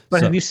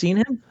 But have you seen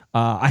him?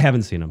 I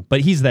haven't seen him,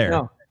 but he's there.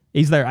 No.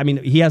 He's there. I mean,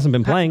 he hasn't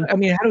been playing. How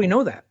do we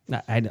know that?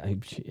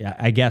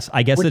 I guess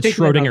it's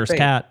Schrodinger's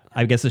cat.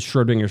 I guess it's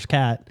Schrodinger's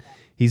cat.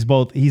 He's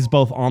both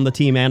on the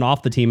team and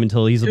off the team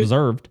until he's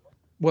observed.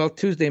 Well,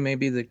 Tuesday may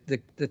be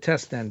the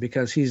test then,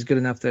 because he's good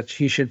enough that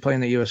he should play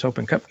in the U.S.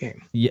 Open Cup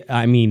game. Yeah,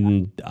 I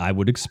mean, I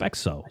would expect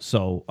so.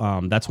 So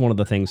that's one of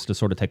the things to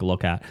sort of take a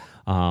look at,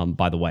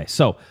 by the way.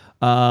 So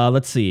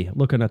let's see.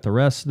 Looking at the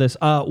rest of this.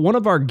 One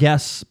of our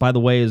guests, by the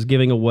way, is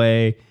giving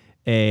away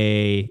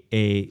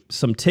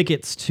some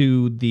tickets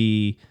to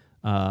the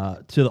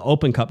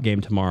Open Cup game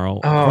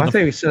tomorrow. Oh, I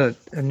think we said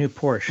a new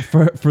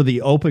Porsche for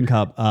the Open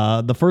Cup.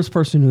 The first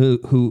person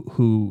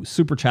who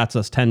super chats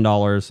us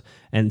 $10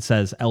 and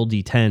says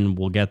LD10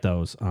 will get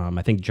those.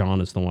 I think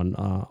John is the one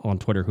on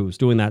Twitter who's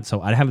doing that.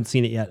 So I haven't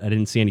seen it yet. I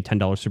didn't see any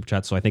 $10 super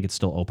chats, so I think it's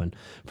still open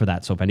for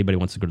that. So if anybody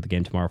wants to go to the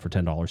game tomorrow for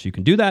 $10, you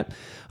can do that.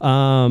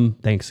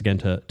 Thanks again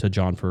to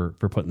John for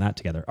putting that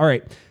together. All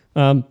right.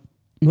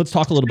 Let's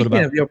talk a little bit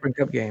about the Open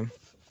Cup game.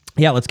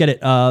 Yeah, let's get it.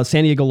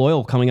 San Diego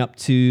Loyal coming up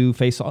to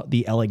face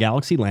the LA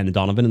Galaxy. Landon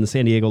Donovan and the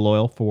San Diego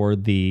Loyal for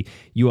the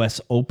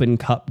U.S. Open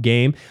Cup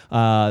game.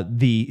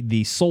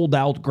 The sold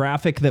out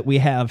graphic that we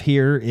have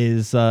here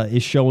is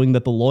showing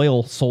that the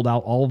Loyal sold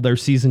out all of their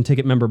season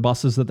ticket member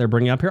buses that they're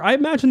bringing up here. I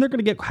imagine they're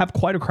going to have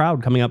quite a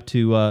crowd coming up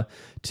to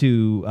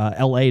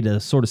LA to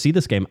sort of see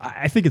this game.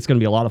 I think it's going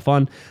to be a lot of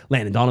fun.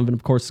 Landon Donovan,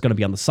 of course, is going to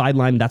be on the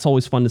sideline. That's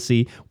always fun to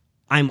see.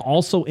 I'm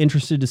also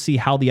interested to see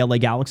how the LA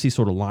Galaxy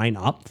sort of line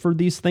up for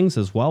these things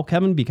as well,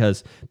 Kevin,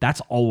 because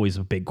that's always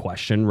a big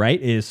question,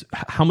 right? Is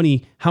how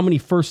many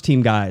first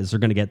team guys are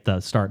going to get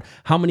the start?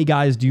 How many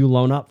guys do you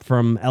loan up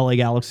from LA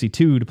Galaxy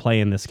 2 to play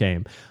in this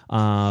game?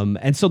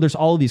 And so there's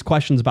all of these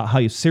questions about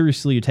how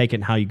seriously you take it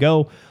and how you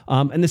go.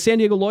 And the San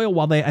Diego Loyal,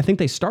 while I think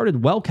they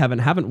started well, Kevin,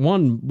 haven't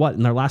won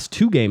in their last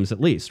 2 games at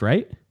least,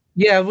 right?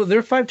 Yeah, well,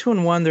 they're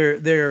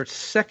 5-2-1. They're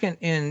second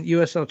in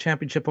USL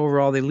Championship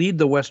overall. They lead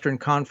the Western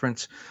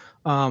Conference.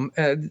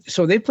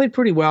 So they played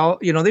pretty well.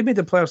 You know, they made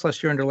the playoffs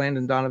last year under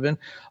Landon Donovan.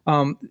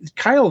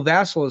 Kyle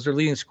Vassell is their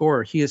leading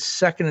scorer. He is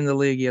second in the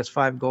league. He has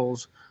 5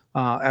 goals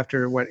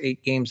after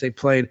 8 games they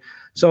played.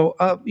 So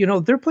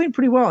they're playing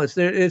pretty well.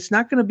 It's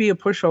not going to be a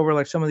pushover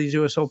like some of these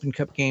U.S. Open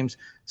Cup games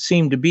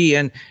seem to be.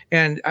 And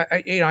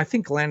I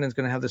think Landon's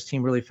going to have this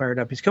team really fired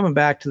up. He's coming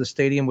back to the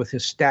stadium with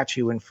his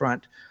statue in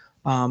front.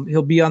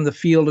 He'll be on the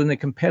field in a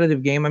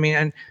competitive game. I mean,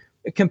 and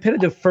a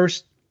competitive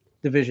first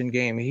division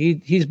game.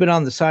 He's been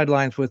on the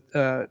sidelines with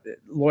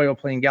Loyal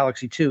playing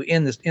Galaxy 2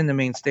 in the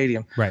main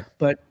stadium. Right.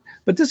 But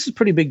this is a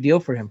pretty big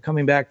deal for him,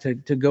 coming back to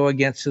go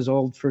against his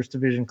old first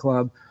division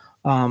club.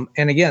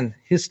 And again,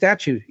 his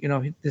statue's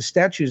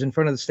in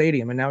front of the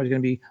stadium, and now he's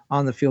going to be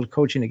on the field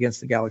coaching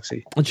against the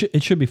Galaxy.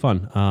 It should be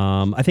fun.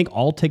 I think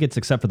all tickets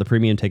except for the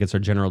premium tickets are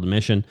general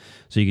admission,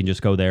 so you can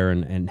just go there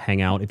and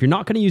hang out. If you're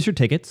not going to use your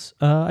tickets,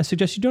 I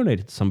suggest you donate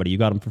it to somebody. You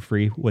got them for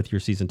free with your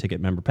season ticket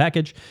member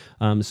package.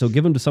 So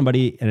give them to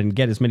somebody and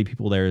get as many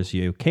people there as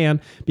you can,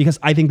 because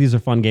I think these are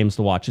fun games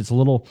to watch. It's a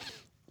little...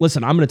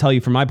 Listen, I'm going to tell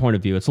you from my point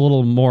of view, it's a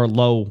little more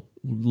low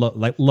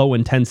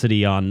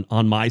intensity on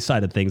my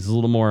side of things. It's a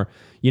little more,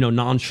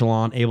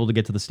 nonchalant, able to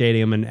get to the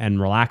stadium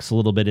and relax a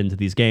little bit into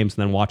these games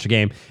and then watch a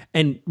game.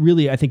 And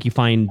really, I think you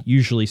find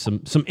usually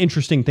some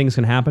interesting things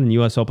can happen in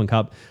U.S. Open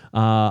Cup.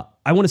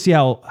 I want to see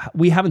how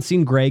we haven't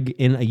seen Greg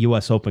in a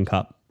U.S. Open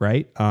Cup,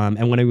 right?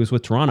 And when he was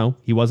with Toronto,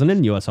 he wasn't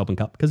in U.S. Open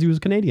Cup because he was a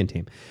Canadian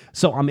team.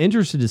 So I'm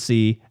interested to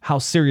see how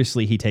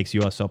seriously he takes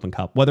U.S. Open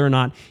Cup, whether or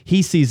not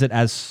he sees it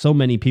as so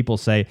many people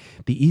say,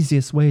 the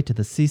easiest way to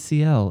the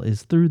CCL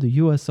is through the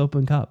U.S.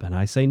 Open Cup. And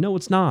I say, no,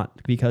 it's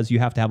not, because you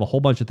have to have a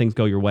whole bunch of things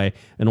go your way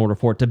in order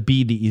for it to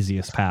be the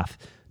easiest path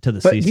to the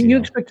CCL. But do you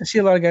expect to see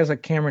a lot of guys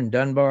like Cameron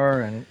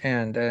Dunbar and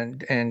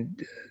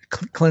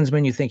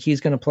Klinsmann? You think he's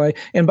going to play?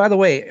 And by the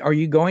way, are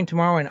you going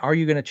tomorrow, and are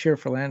you going to cheer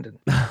for Landon?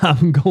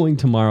 I'm going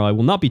tomorrow. I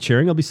will not be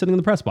cheering. I'll be sitting in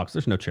the press box.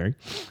 There's no cheering.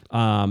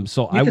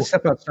 So I will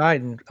step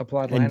outside and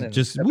applaud Landon. And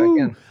just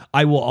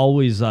I will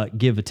always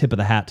give a tip of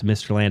the hat to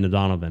Mr. Landon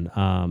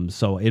Donovan.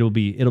 So it'll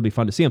be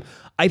fun to see him.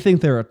 I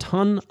think there are a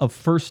ton of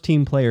first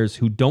team players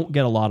who don't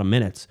get a lot of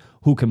minutes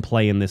who can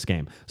play in this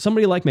game.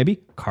 Somebody like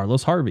maybe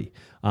Carlos Harvey.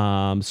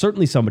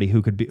 Certainly somebody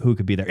who could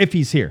be there if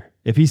he's here,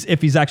 if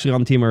he's actually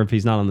on the team or if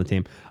he's not on the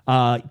team.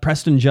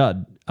 Preston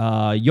Judd,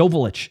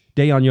 Joveljic,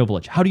 Dejan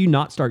Joveljic. How do you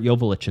not start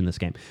Joveljic in this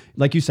game?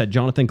 Like you said,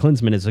 Jonathan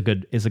Klinsmann is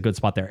a good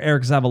spot there.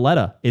 Eric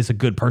Zavaleta is a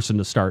good person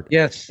to start.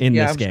 Yes, in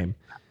this game.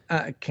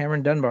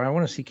 Cameron Dunbar. I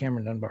want to see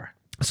Cameron Dunbar.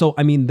 So,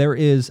 I mean, there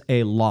is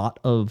a lot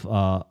of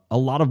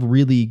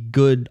really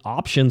good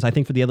options, I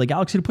think, for the LA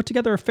Galaxy to put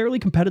together a fairly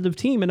competitive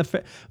team and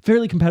a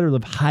fairly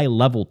competitive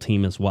high-level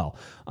team as well.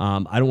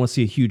 I don't want to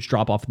see a huge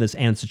drop-off in this,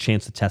 and it's a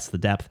chance to test the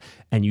depth.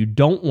 And you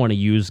don't want to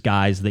use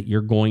guys that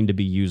you're going to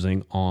be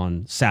using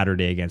on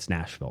Saturday against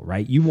Nashville,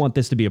 right? You want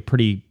this to be a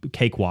pretty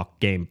cakewalk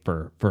game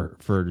for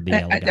the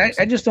LA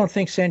Galaxy. I just don't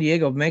think San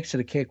Diego makes it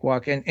a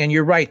cakewalk. And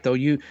you're right, though.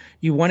 You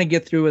want to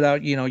get through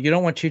without, you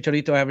don't want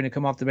Chicharito having to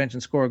come off the bench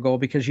and score a goal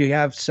because you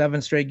have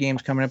 7 straight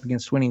games coming up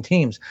against winning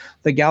teams.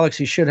 The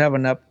Galaxy should have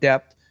enough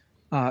depth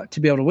to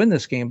be able to win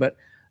this game. But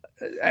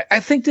I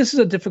think this is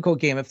a difficult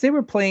game. If they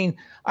were playing,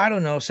 I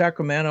don't know,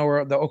 Sacramento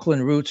or the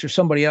Oakland Roots or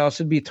somebody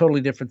else, it'd be a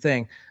totally different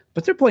thing.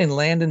 But they're playing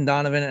Landon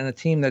Donovan and a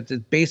team that is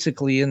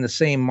basically in the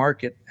same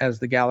market as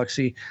the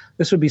Galaxy.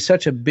 This would be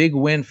such a big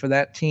win for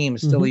that team.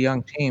 It's still a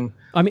young team.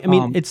 I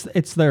mean,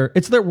 it's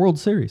their World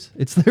Series.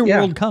 It's their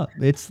World Cup.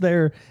 It's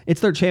their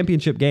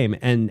championship game,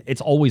 and it's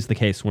always the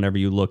case whenever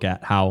you look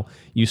at how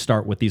you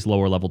start with these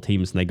lower level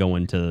teams and they go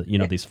into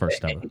these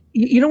first ever.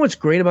 You know what's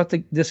great about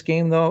this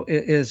game though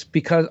is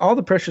because all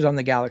the pressure's on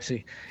the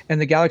Galaxy, and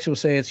the Galaxy will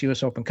say it's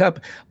U.S. Open Cup.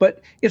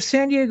 But if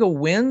San Diego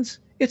wins,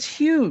 it's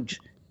huge.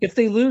 If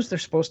they lose, they're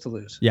supposed to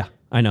lose. Yeah,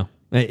 I know.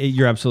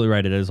 You're absolutely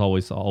right. It is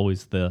always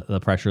the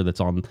pressure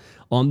that's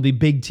on the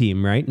big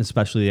team, right? And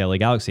especially the LA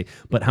Galaxy.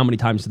 But how many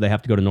times do they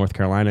have to go to North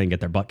Carolina and get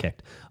their butt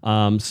kicked?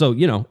 So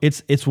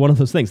it's one of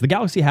those things. The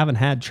Galaxy haven't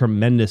had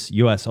tremendous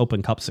U.S.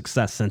 Open Cup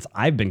success since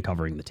I've been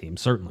covering the team.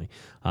 Certainly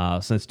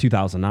since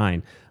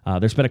 2009.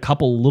 There's been a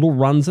couple little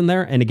runs in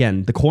there, and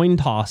again, the coin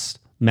toss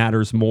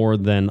matters more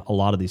than a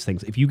lot of these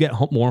things. If you get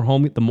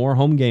the more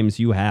home games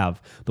you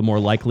have, the more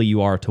likely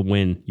you are to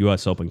win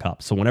U.S. Open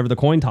Cup. So whenever the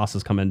coin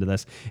tosses come into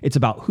this, it's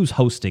about who's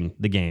hosting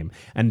the game,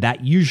 and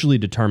that usually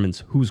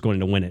determines who's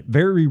going to win it.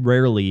 Very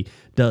rarely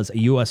does a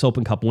U.S.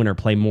 Open Cup winner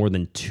play more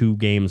than 2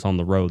 games on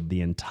the road the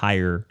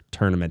entire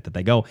tournament that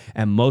they go,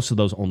 and most of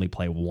those only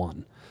play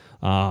 1.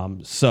 I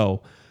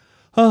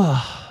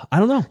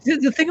don't know.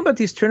 The thing about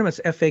these tournaments,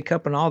 FA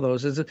Cup and all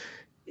those, is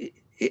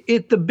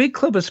the big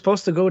club is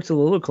supposed to go to the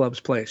little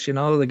club's place.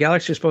 The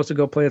Galaxy is supposed to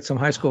go play at some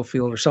high school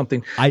field or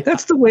something.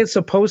 That's the way it's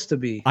supposed to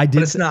be. But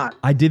it's not.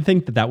 I did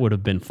think that would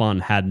have been fun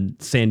had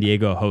San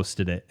Diego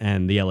hosted it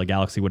and the LA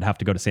Galaxy would have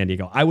to go to San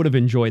Diego. I would have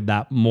enjoyed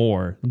that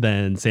more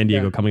than San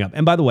Diego coming up.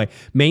 And by the way,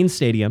 main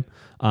stadium.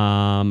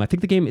 I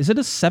think the game, is it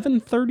a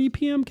 7:30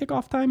 p.m.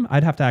 kickoff time?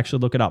 I'd have to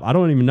actually look it up. I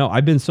don't even know.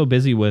 I've been so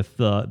busy with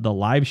the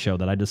live show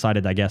that I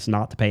decided, I guess,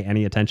 not to pay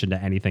any attention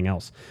to anything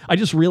else. I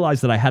just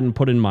realized that I hadn't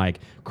put in my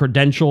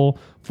credential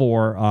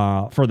for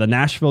the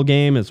Nashville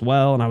game as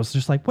well, and I was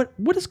just like,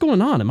 what is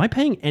going on? Am I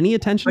paying any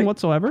attention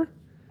whatsoever?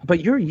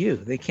 But you're you.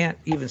 They can't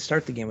even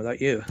start the game without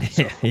you.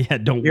 So yeah,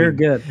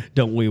 good.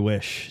 Don't we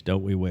wish?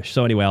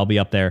 So anyway, I'll be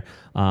up there,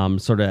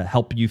 sort of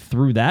help you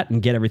through that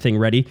and get everything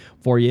ready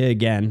for you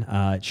again.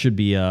 It should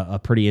be a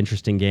pretty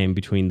interesting game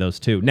between those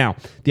two. Now,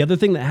 the other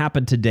thing that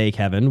happened today,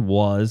 Kevin,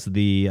 was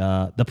the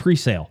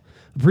pre-sale.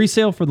 The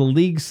pre-sale for the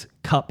Leagues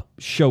Cup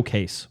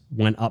Showcase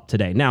went up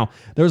today. Now,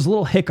 there was a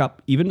little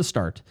hiccup even to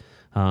start.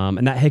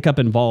 And that hiccup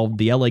involved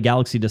the LA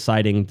Galaxy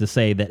deciding to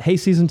say that, hey,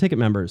 season ticket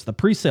members, the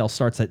pre-sale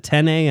starts at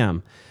 10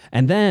 a.m.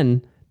 And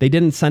then they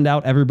didn't send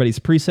out everybody's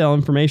pre-sale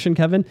information,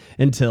 Kevin,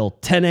 until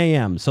 10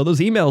 a.m. So those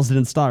emails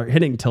didn't start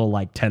hitting till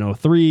like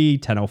 10:03,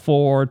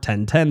 10:04,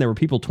 10:10. There were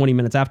people 20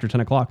 minutes after 10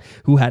 o'clock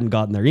who hadn't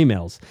gotten their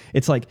emails.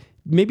 It's like,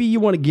 maybe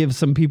you want to give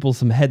some people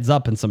some heads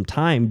up and some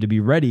time to be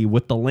ready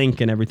with the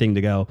link and everything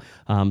to go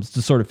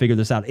to sort of figure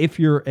this out. If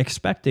you're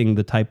expecting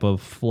the type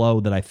of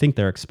flow that I think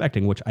they're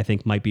expecting, which I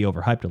think might be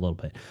overhyped a little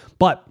bit.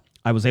 But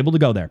I was able to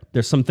go there.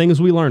 There's some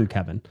things we learned,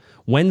 Kevin.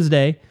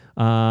 Wednesday,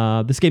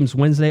 this game's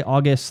Wednesday,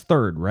 August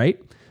 3rd,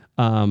 right?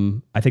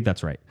 I think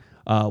that's right.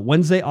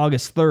 Wednesday,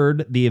 August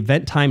 3rd, the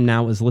event time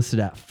now is listed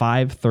at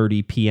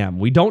 5:30 p.m.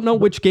 We don't know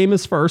which game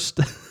is first.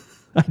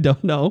 I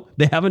don't know.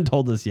 They haven't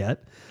told us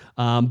yet.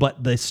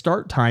 But the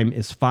start time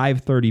is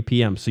 5:30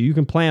 p.m. So you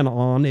can plan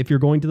on, if you're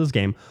going to this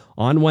game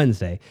on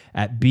Wednesday,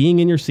 at being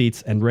in your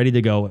seats and ready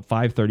to go at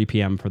 5:30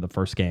 p.m. for the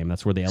first game.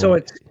 That's where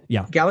it's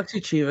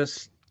Galaxy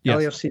Chivas,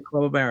 LAFC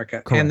Club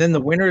America. Correct. And then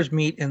the winners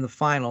meet in the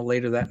final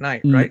later that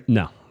night, right?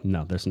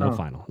 No, there's no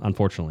final.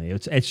 Unfortunately,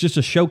 it's just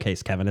a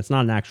showcase, Kevin. It's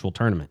not an actual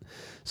tournament.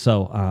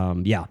 So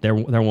there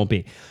won't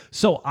be.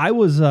 So I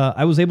was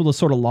able to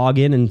sort of log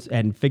in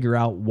and figure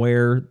out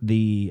where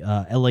the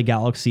LA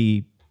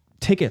Galaxy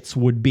tickets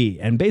would be.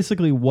 And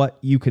basically what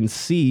you can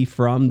see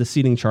from the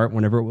seating chart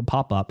whenever it would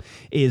pop up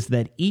is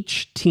that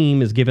each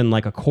team is given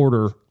like a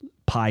quarter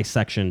pie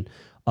section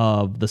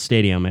of the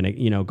stadium, and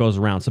it goes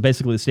around. So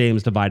basically the stadium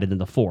is divided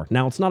into 4.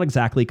 Now it's not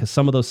exactly, because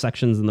some of those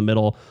sections in the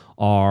middle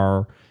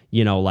are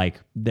like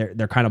they're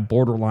kind of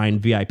borderline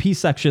VIP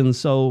sections,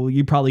 so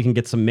you probably can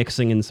get some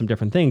mixing and some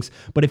different things.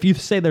 But if you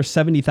say there's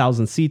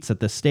 70,000 seats at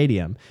this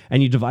stadium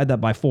and you divide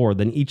that by 4,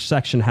 then each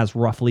section has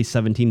roughly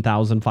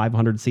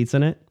 17,500 seats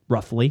in it,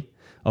 roughly.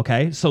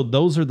 Okay, so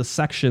those are the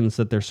sections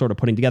that they're sort of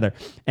putting together.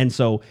 And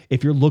so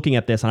if you're looking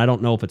at this, and I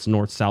don't know if it's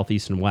north, south,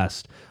 east, and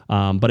west,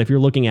 but if you're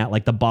looking at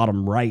like the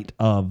bottom right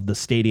of the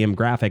stadium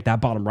graphic,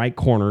 that bottom right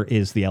corner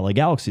is the LA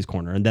Galaxy's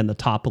corner. And then the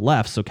top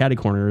left, so caddy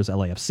corner is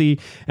LAFC.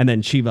 And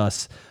then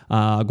Chivas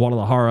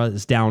Guadalajara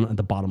is down at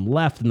the bottom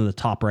left. And then the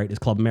top right is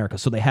Club America.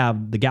 So they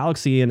have the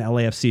Galaxy and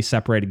LAFC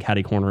separated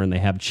caddy corner, and they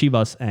have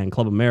Chivas and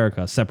Club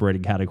America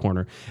separated caddy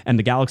corner. And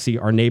the Galaxy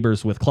are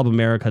neighbors with Club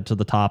America to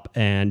the top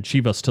and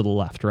Chivas to the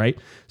left, right?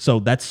 So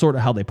that's sort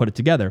of how they put it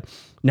together.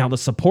 Now, the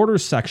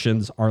supporters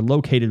sections are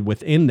located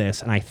within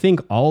this, and I think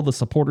all the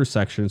supporters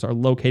sections are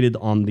located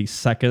on the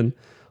second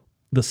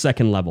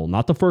level,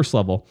 not the first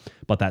level,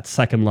 but that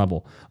second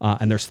level.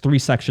 And there's 3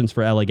 sections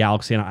for LA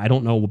Galaxy, and I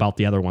don't know about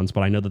the other ones,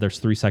 but I know that there's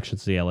 3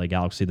 sections of the LA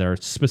Galaxy that are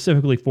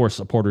specifically for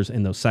supporters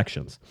in those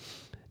sections.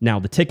 Now,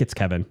 the tickets,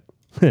 Kevin.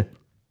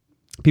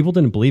 People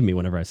didn't believe me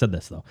whenever I said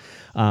this, though.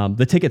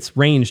 The tickets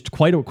ranged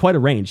quite a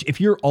range.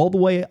 If you're all the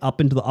way up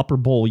into the upper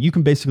bowl, you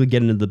can basically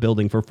get into the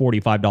building for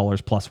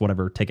 $45 plus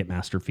whatever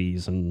Ticketmaster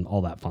fees and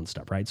all that fun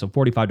stuff, right? So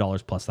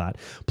 $45 plus that,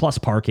 plus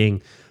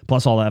parking,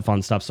 plus all that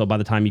fun stuff. So by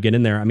the time you get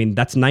in there, I mean,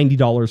 that's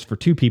 $90 for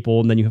 2 people,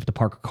 and then you have to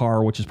park a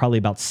car, which is probably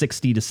about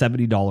 $60 to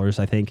 $70,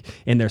 I think,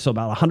 in there. So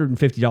about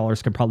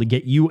 $150 can probably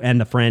get you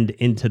and a friend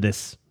into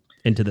this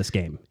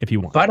game if you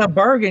want. But a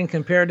bargain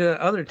compared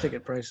to other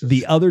ticket prices.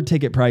 The other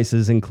ticket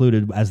prices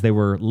included, as they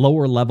were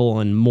lower level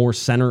and more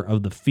center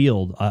of the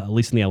field, at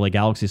least in the LA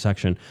Galaxy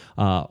section,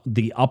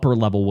 the upper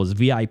level was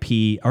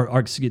VIP, or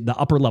excuse, the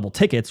upper level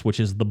tickets, which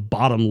is the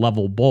bottom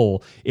level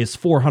bowl, is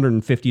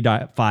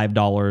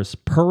 $455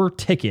 per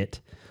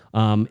ticket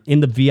in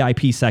the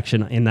VIP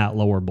section in that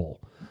lower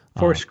bowl.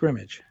 For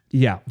scrimmage.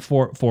 Yeah,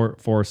 for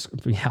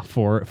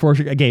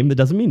a game that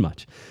doesn't mean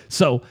much.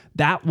 So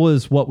that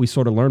was what we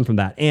sort of learned from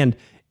that. And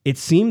it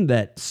seemed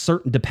that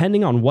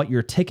depending on what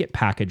your ticket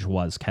package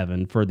was,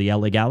 Kevin, for the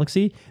LA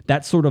Galaxy,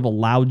 that sort of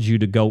allowed you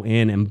to go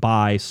in and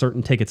buy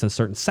certain tickets in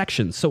certain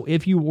sections. So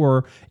if you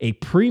were a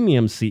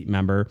premium seat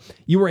member,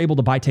 you were able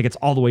to buy tickets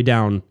all the way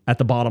down at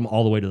the bottom,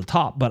 all the way to the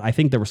top. But I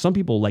think there were some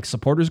people, like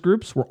supporters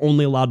groups, were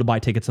only allowed to buy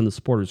tickets in the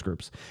supporters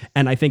groups.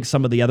 And I think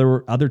some of the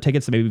other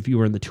tickets, maybe if you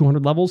were in the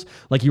 200 levels,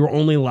 like you were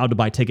only allowed to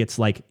buy tickets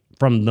like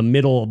from the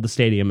middle of the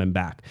stadium and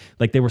back.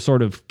 Like they were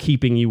sort of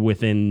keeping you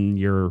within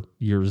your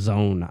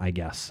zone, I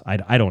guess.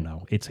 I don't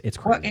know. It's crazy.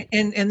 Well,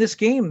 and this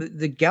game,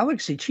 the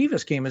Galaxy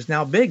Chivas game, is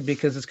now big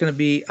because it's going to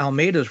be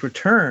Almeida's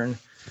return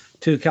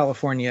to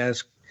California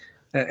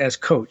as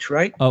coach,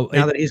 right? Oh,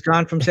 now that he's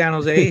gone from San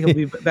Jose, he'll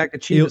be back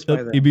at Chivas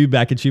by then. He'll be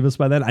back at Chivas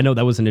by then. I know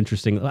that was an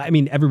interesting. I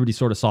mean, everybody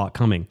sort of saw it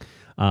coming,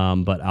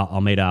 but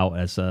Almeida out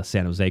as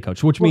San Jose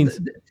coach, which means.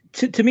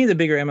 To me, the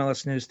bigger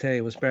MLS news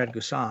today was Brad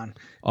Guzan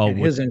and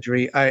his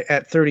injury.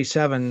 At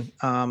 37,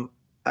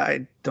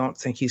 I don't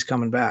think he's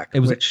coming back. It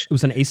was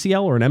an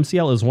ACL or an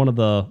MCL. It was one of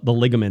the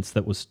ligaments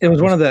that was. It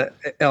was one of the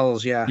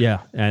L's, yeah.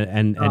 Yeah,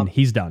 and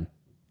he's done.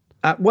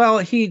 Well,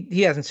 he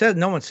hasn't said.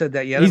 No one said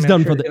that yet. He's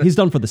done he's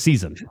done for the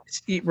season.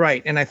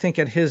 Right, and I think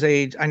at his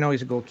age, I know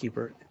he's a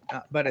goalkeeper,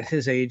 but at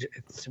his age,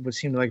 it would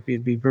seem like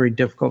it'd be very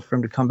difficult for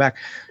him to come back.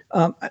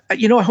 I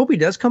hope he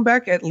does come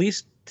back, at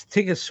least to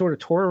take a sort of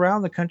tour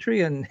around the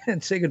country and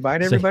say goodbye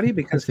to everybody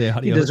because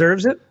he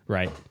deserves it.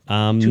 Right.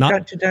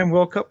 Two-time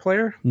World Cup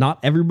player. Not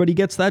everybody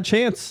gets that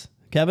chance,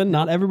 Kevin.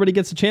 Not everybody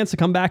gets a chance to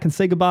come back and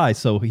say goodbye.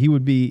 So he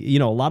would be,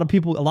 a lot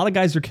of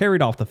guys are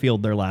carried off the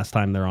field their last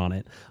time they're on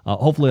it.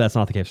 Hopefully that's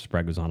not the case for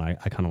Brad Guzan. I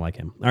kind of like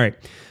him. All right.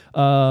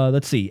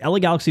 Let's see. LA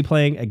Galaxy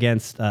playing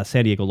against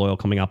San Diego Loyal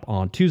coming up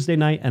on Tuesday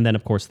night. And then,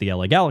 of course, the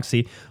LA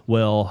Galaxy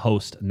will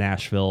host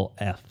Nashville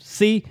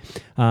FC.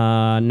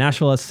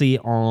 Nashville SC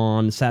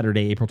on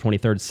Saturday, April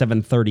 23rd,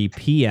 7:30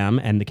 p.m.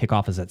 And the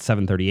kickoff is at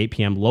 7:38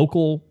 p.m.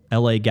 Local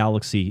LA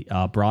Galaxy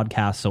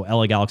broadcast. So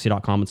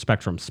LAGalaxy.com and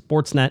Spectrum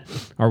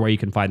Sportsnet are where you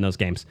can find those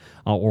games,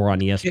 or on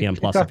ESPN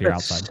Plus if you're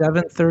outside.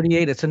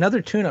 7:38. It's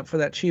another tune-up for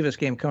that Chivas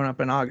game coming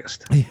up in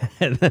August.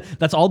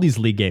 That's all these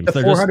league games.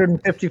 The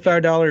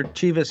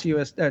 $455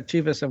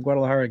 Chivas of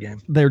Guadalajara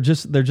game. They're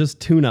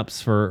just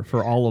tune-ups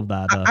for all of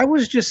that. I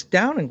was just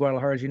down in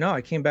Guadalajara, as you know.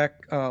 I came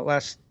back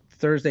last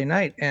Thursday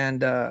night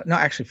and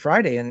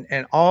Friday,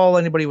 and all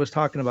anybody was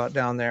talking about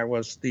down there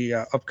was the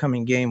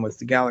upcoming game with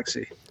the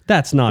Galaxy.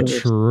 That's not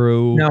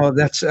true. No,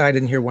 I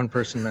didn't hear one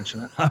person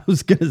mention it. I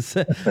was gonna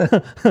say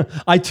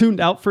I tuned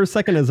out for a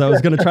second as I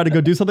was gonna try to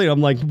go do something.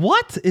 I'm like,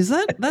 what is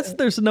that?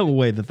 There's no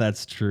way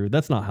that's true.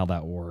 That's not how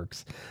that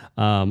works.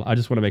 I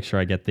just want to make sure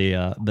I get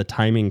the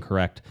timing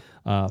correct.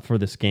 For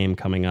this game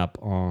coming up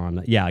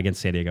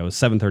against San Diego.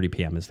 7:30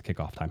 p.m. is the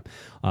kickoff time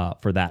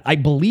for that. I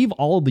believe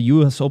all of the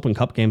U.S. Open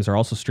Cup games are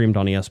also streamed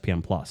on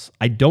ESPN Plus.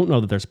 I don't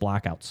know that there's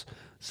blackouts,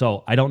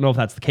 so I don't know if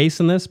that's the case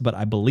in this, but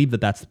I believe that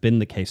that's been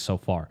the case so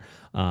far.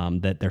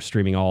 that they're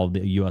streaming all of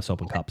the U.S.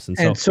 Open Cups.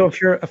 And so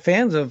if you're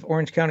fans of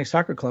Orange County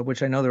Soccer Club,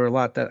 which I know there are a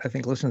lot that I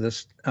think listen to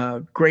this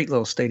great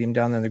little stadium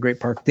down there in the Great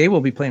Park, they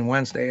will be playing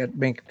Wednesday at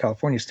Bank of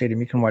California Stadium.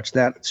 You can watch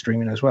that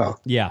streaming as well.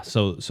 Yeah,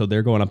 so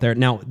they're going up there.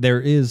 Now,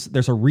 there's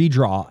a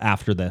redraw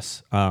after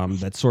this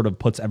that sort of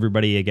puts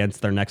everybody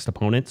against their next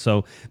opponent.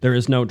 So there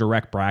is no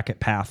direct bracket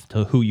path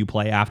to who you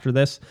play after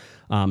this.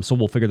 So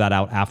we'll figure that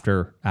out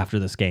after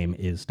this game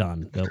is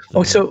done.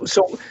 So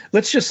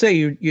let's just say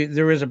you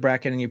there is a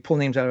bracket and you pull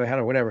names out of a hat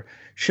or whatever.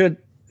 Should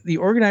the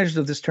organizers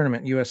of this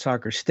tournament, U.S.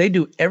 Soccer, they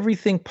do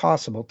everything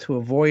possible to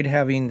avoid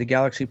having the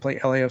Galaxy play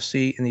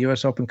LAFC in the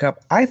U.S. Open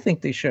Cup? I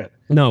think they should.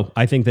 No,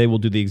 I think they will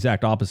do the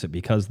exact opposite,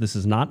 because this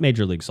is not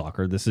Major League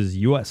Soccer. This is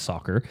U.S.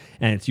 Soccer,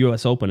 and it's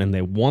U.S. Open, and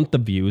they want the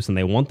views, and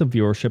they want the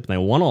viewership, and they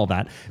want all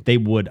that.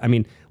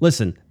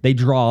 Listen, they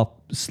draw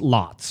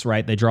lots,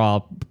 right?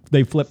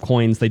 They flip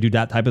coins, they do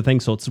that type of thing,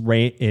 so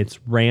it's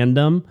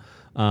random.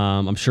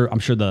 I'm sure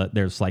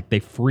there's they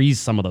freeze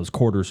some of those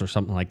quarters or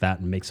something like that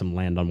and makes them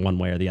land on one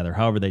way or the other,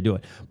 however they do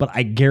it. But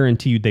I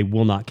guarantee you they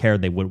will not care.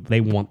 They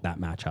want that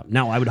matchup.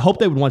 Now, I would hope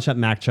they would want that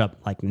matchup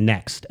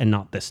next and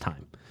not this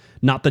time.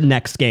 Not the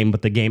next game,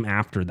 but the game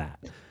after that.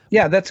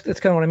 Yeah, that's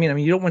kind of what I mean. I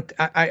mean, you don't want.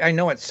 I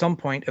know at some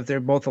point, if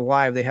they're both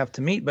alive, they have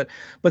to meet. But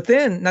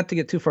then, not to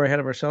get too far ahead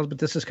of ourselves, but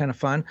this is kind of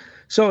fun.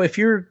 So if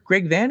you're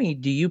Greg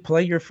Vanney, do you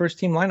play your first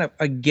team lineup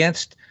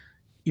against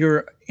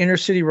your inner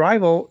city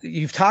rival?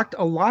 You've talked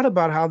a lot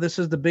about how this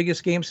is the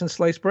biggest game since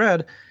sliced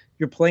bread.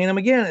 You're playing them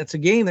again. It's a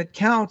game that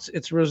counts.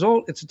 It's a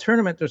result. It's a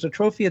tournament. There's a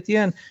trophy at the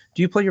end.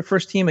 Do you play your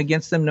first team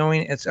against them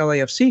knowing it's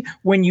LAFC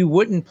when you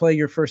wouldn't play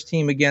your first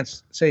team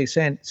against, say,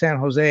 San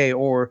Jose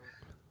or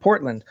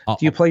Portland? Do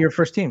you play your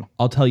first team?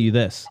 I'll tell you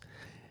this.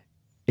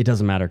 It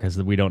doesn't matter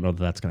because we don't know that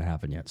that's going to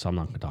happen yet, so I'm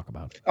not going to talk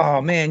about it.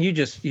 Oh man, you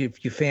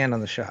fan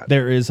on the shot.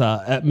 There is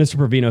Mr.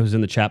 Provino, who's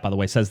in the chat, by the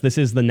way, says this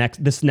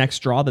next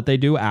draw that they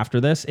do after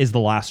this is the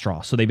last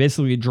draw. So they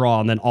basically draw,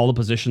 and then all the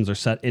positions are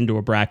set into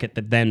a bracket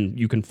that then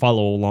you can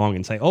follow along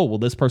and say, oh, well,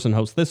 this person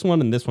hosts this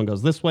one, and this one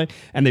goes this way,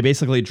 and they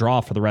basically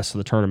draw for the rest of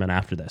the tournament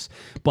after this.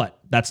 But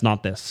that's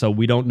not this, so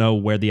we don't know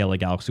where the LA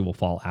Galaxy will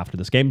fall after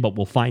this game, but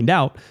we'll find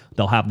out.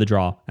 They'll have the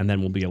draw, and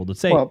then we'll be able to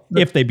say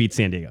if they beat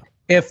San Diego.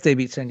 If they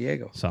beat San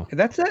Diego. So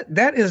that's it.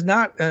 That is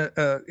not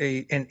an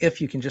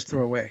if you can just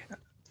throw away.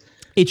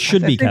 It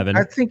should be, Kevin.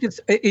 I think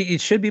it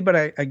should be, but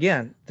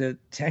the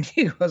San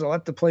Diego has a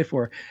lot to play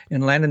for,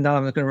 and Landon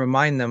Donovan is going to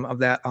remind them of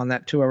that on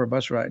that 2-hour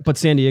bus ride. But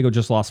San Diego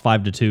just lost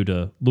 5-2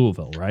 to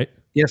Louisville, right?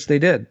 Yes, they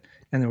did.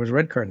 And there was a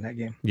red card in that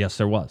game. Yes,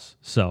 there was.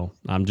 So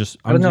I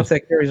don't know if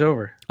that carries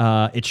over.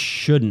 It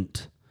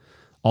shouldn't.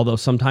 Although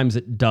sometimes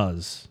it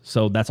does,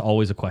 so that's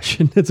always a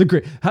question. That's a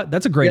great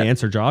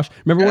answer, Josh.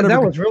 Remember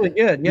that was really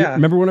good. Yeah.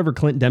 Remember whenever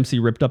Clint Dempsey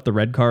ripped up the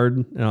red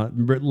card,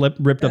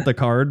 ripped up the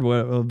card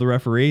of the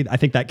referee? I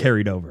think that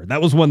carried over.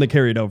 That was one that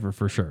carried over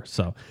for sure.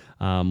 So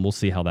we'll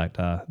see how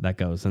that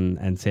goes.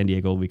 And San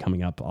Diego will be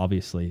coming up,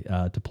 obviously,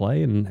 to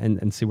play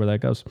and see where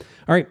that goes.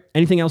 All right.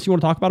 Anything else you want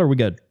to talk about, or are we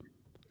good?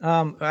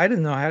 I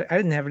didn't know. I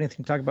didn't have anything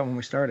to talk about when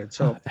we started.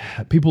 So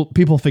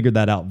people figured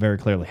that out very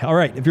clearly. All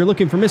right. If you're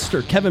looking for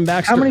Mr. Kevin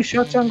Baxter. How many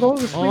shots on goal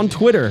this week? On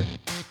Twitter,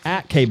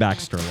 at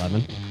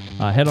KBaxter11.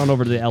 Head on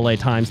over to the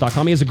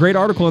LATimes.com. He has a great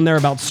article in there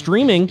about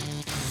streaming.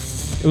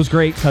 It was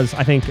great because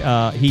I think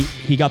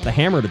he got the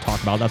hammer to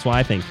talk about. That's why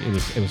I think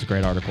it was a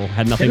great article.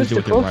 Had nothing to do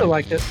with your writing.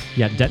 Liked it.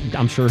 Yeah,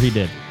 I'm sure he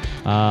did.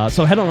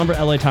 So head on over to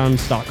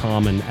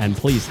LATimes.com and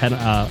please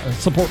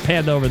support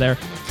Panda over there.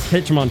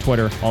 Catch him on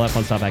Twitter, all that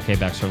fun stuff at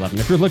KBaxter11.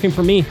 If you're looking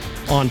for me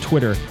on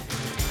Twitter,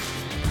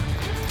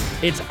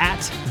 it's at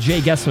Jay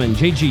Guesman,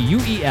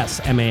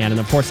 JGUESMAN, and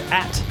of course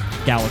at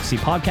Galaxy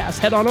Podcast.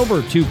 Head on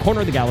over to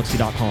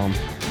cornerofthegalaxy.com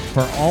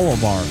for all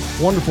of our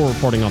wonderful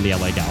reporting on the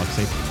LA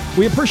Galaxy.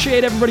 We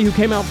appreciate everybody who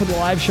came out for the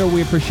live show.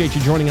 We appreciate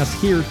you joining us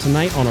here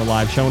tonight on our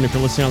live show. And if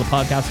you're listening on the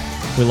podcast,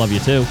 we love you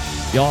too.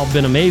 Y'all have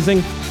been amazing.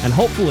 And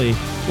hopefully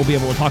we'll be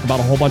able to talk about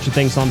a whole bunch of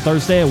things on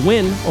Thursday. A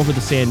win over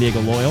the San Diego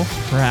Loyal,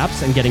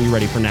 perhaps, and getting you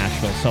ready for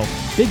Nashville. So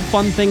big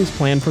fun things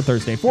planned for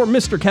Thursday. For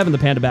Mr. Kevin the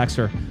Panda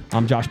Baxter,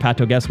 I'm Josh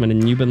Pato Guesman,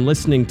 and you've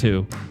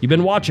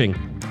been watching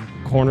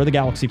Corner of the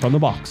Galaxy from the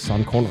box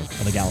on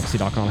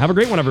cornerofthegalaxy.com. Have a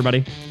great one,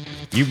 everybody.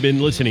 You've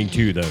been listening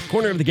to the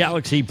Corner of the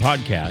Galaxy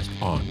podcast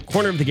on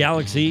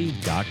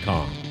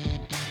cornerofthegalaxy.com.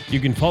 You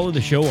can follow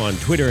the show on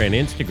Twitter and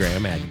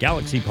Instagram at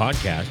Galaxy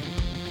Podcast,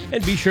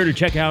 and be sure to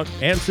check out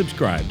and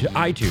subscribe to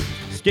iTunes,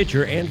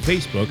 Stitcher, and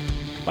Facebook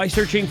by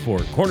searching for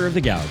Corner of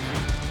the Galaxy.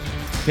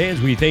 Fans,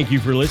 we thank you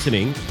for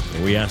listening,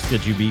 and we ask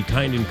that you be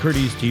kind and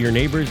courteous to your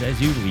neighbors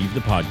as you leave the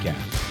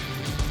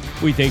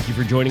podcast. We thank you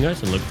for joining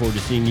us and look forward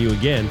to seeing you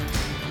again.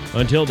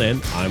 Until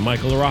then, I'm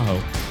Michael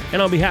Araujo,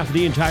 and on behalf of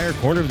the entire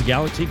Corner of the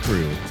Galaxy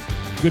crew,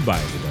 goodbye,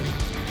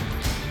 everybody.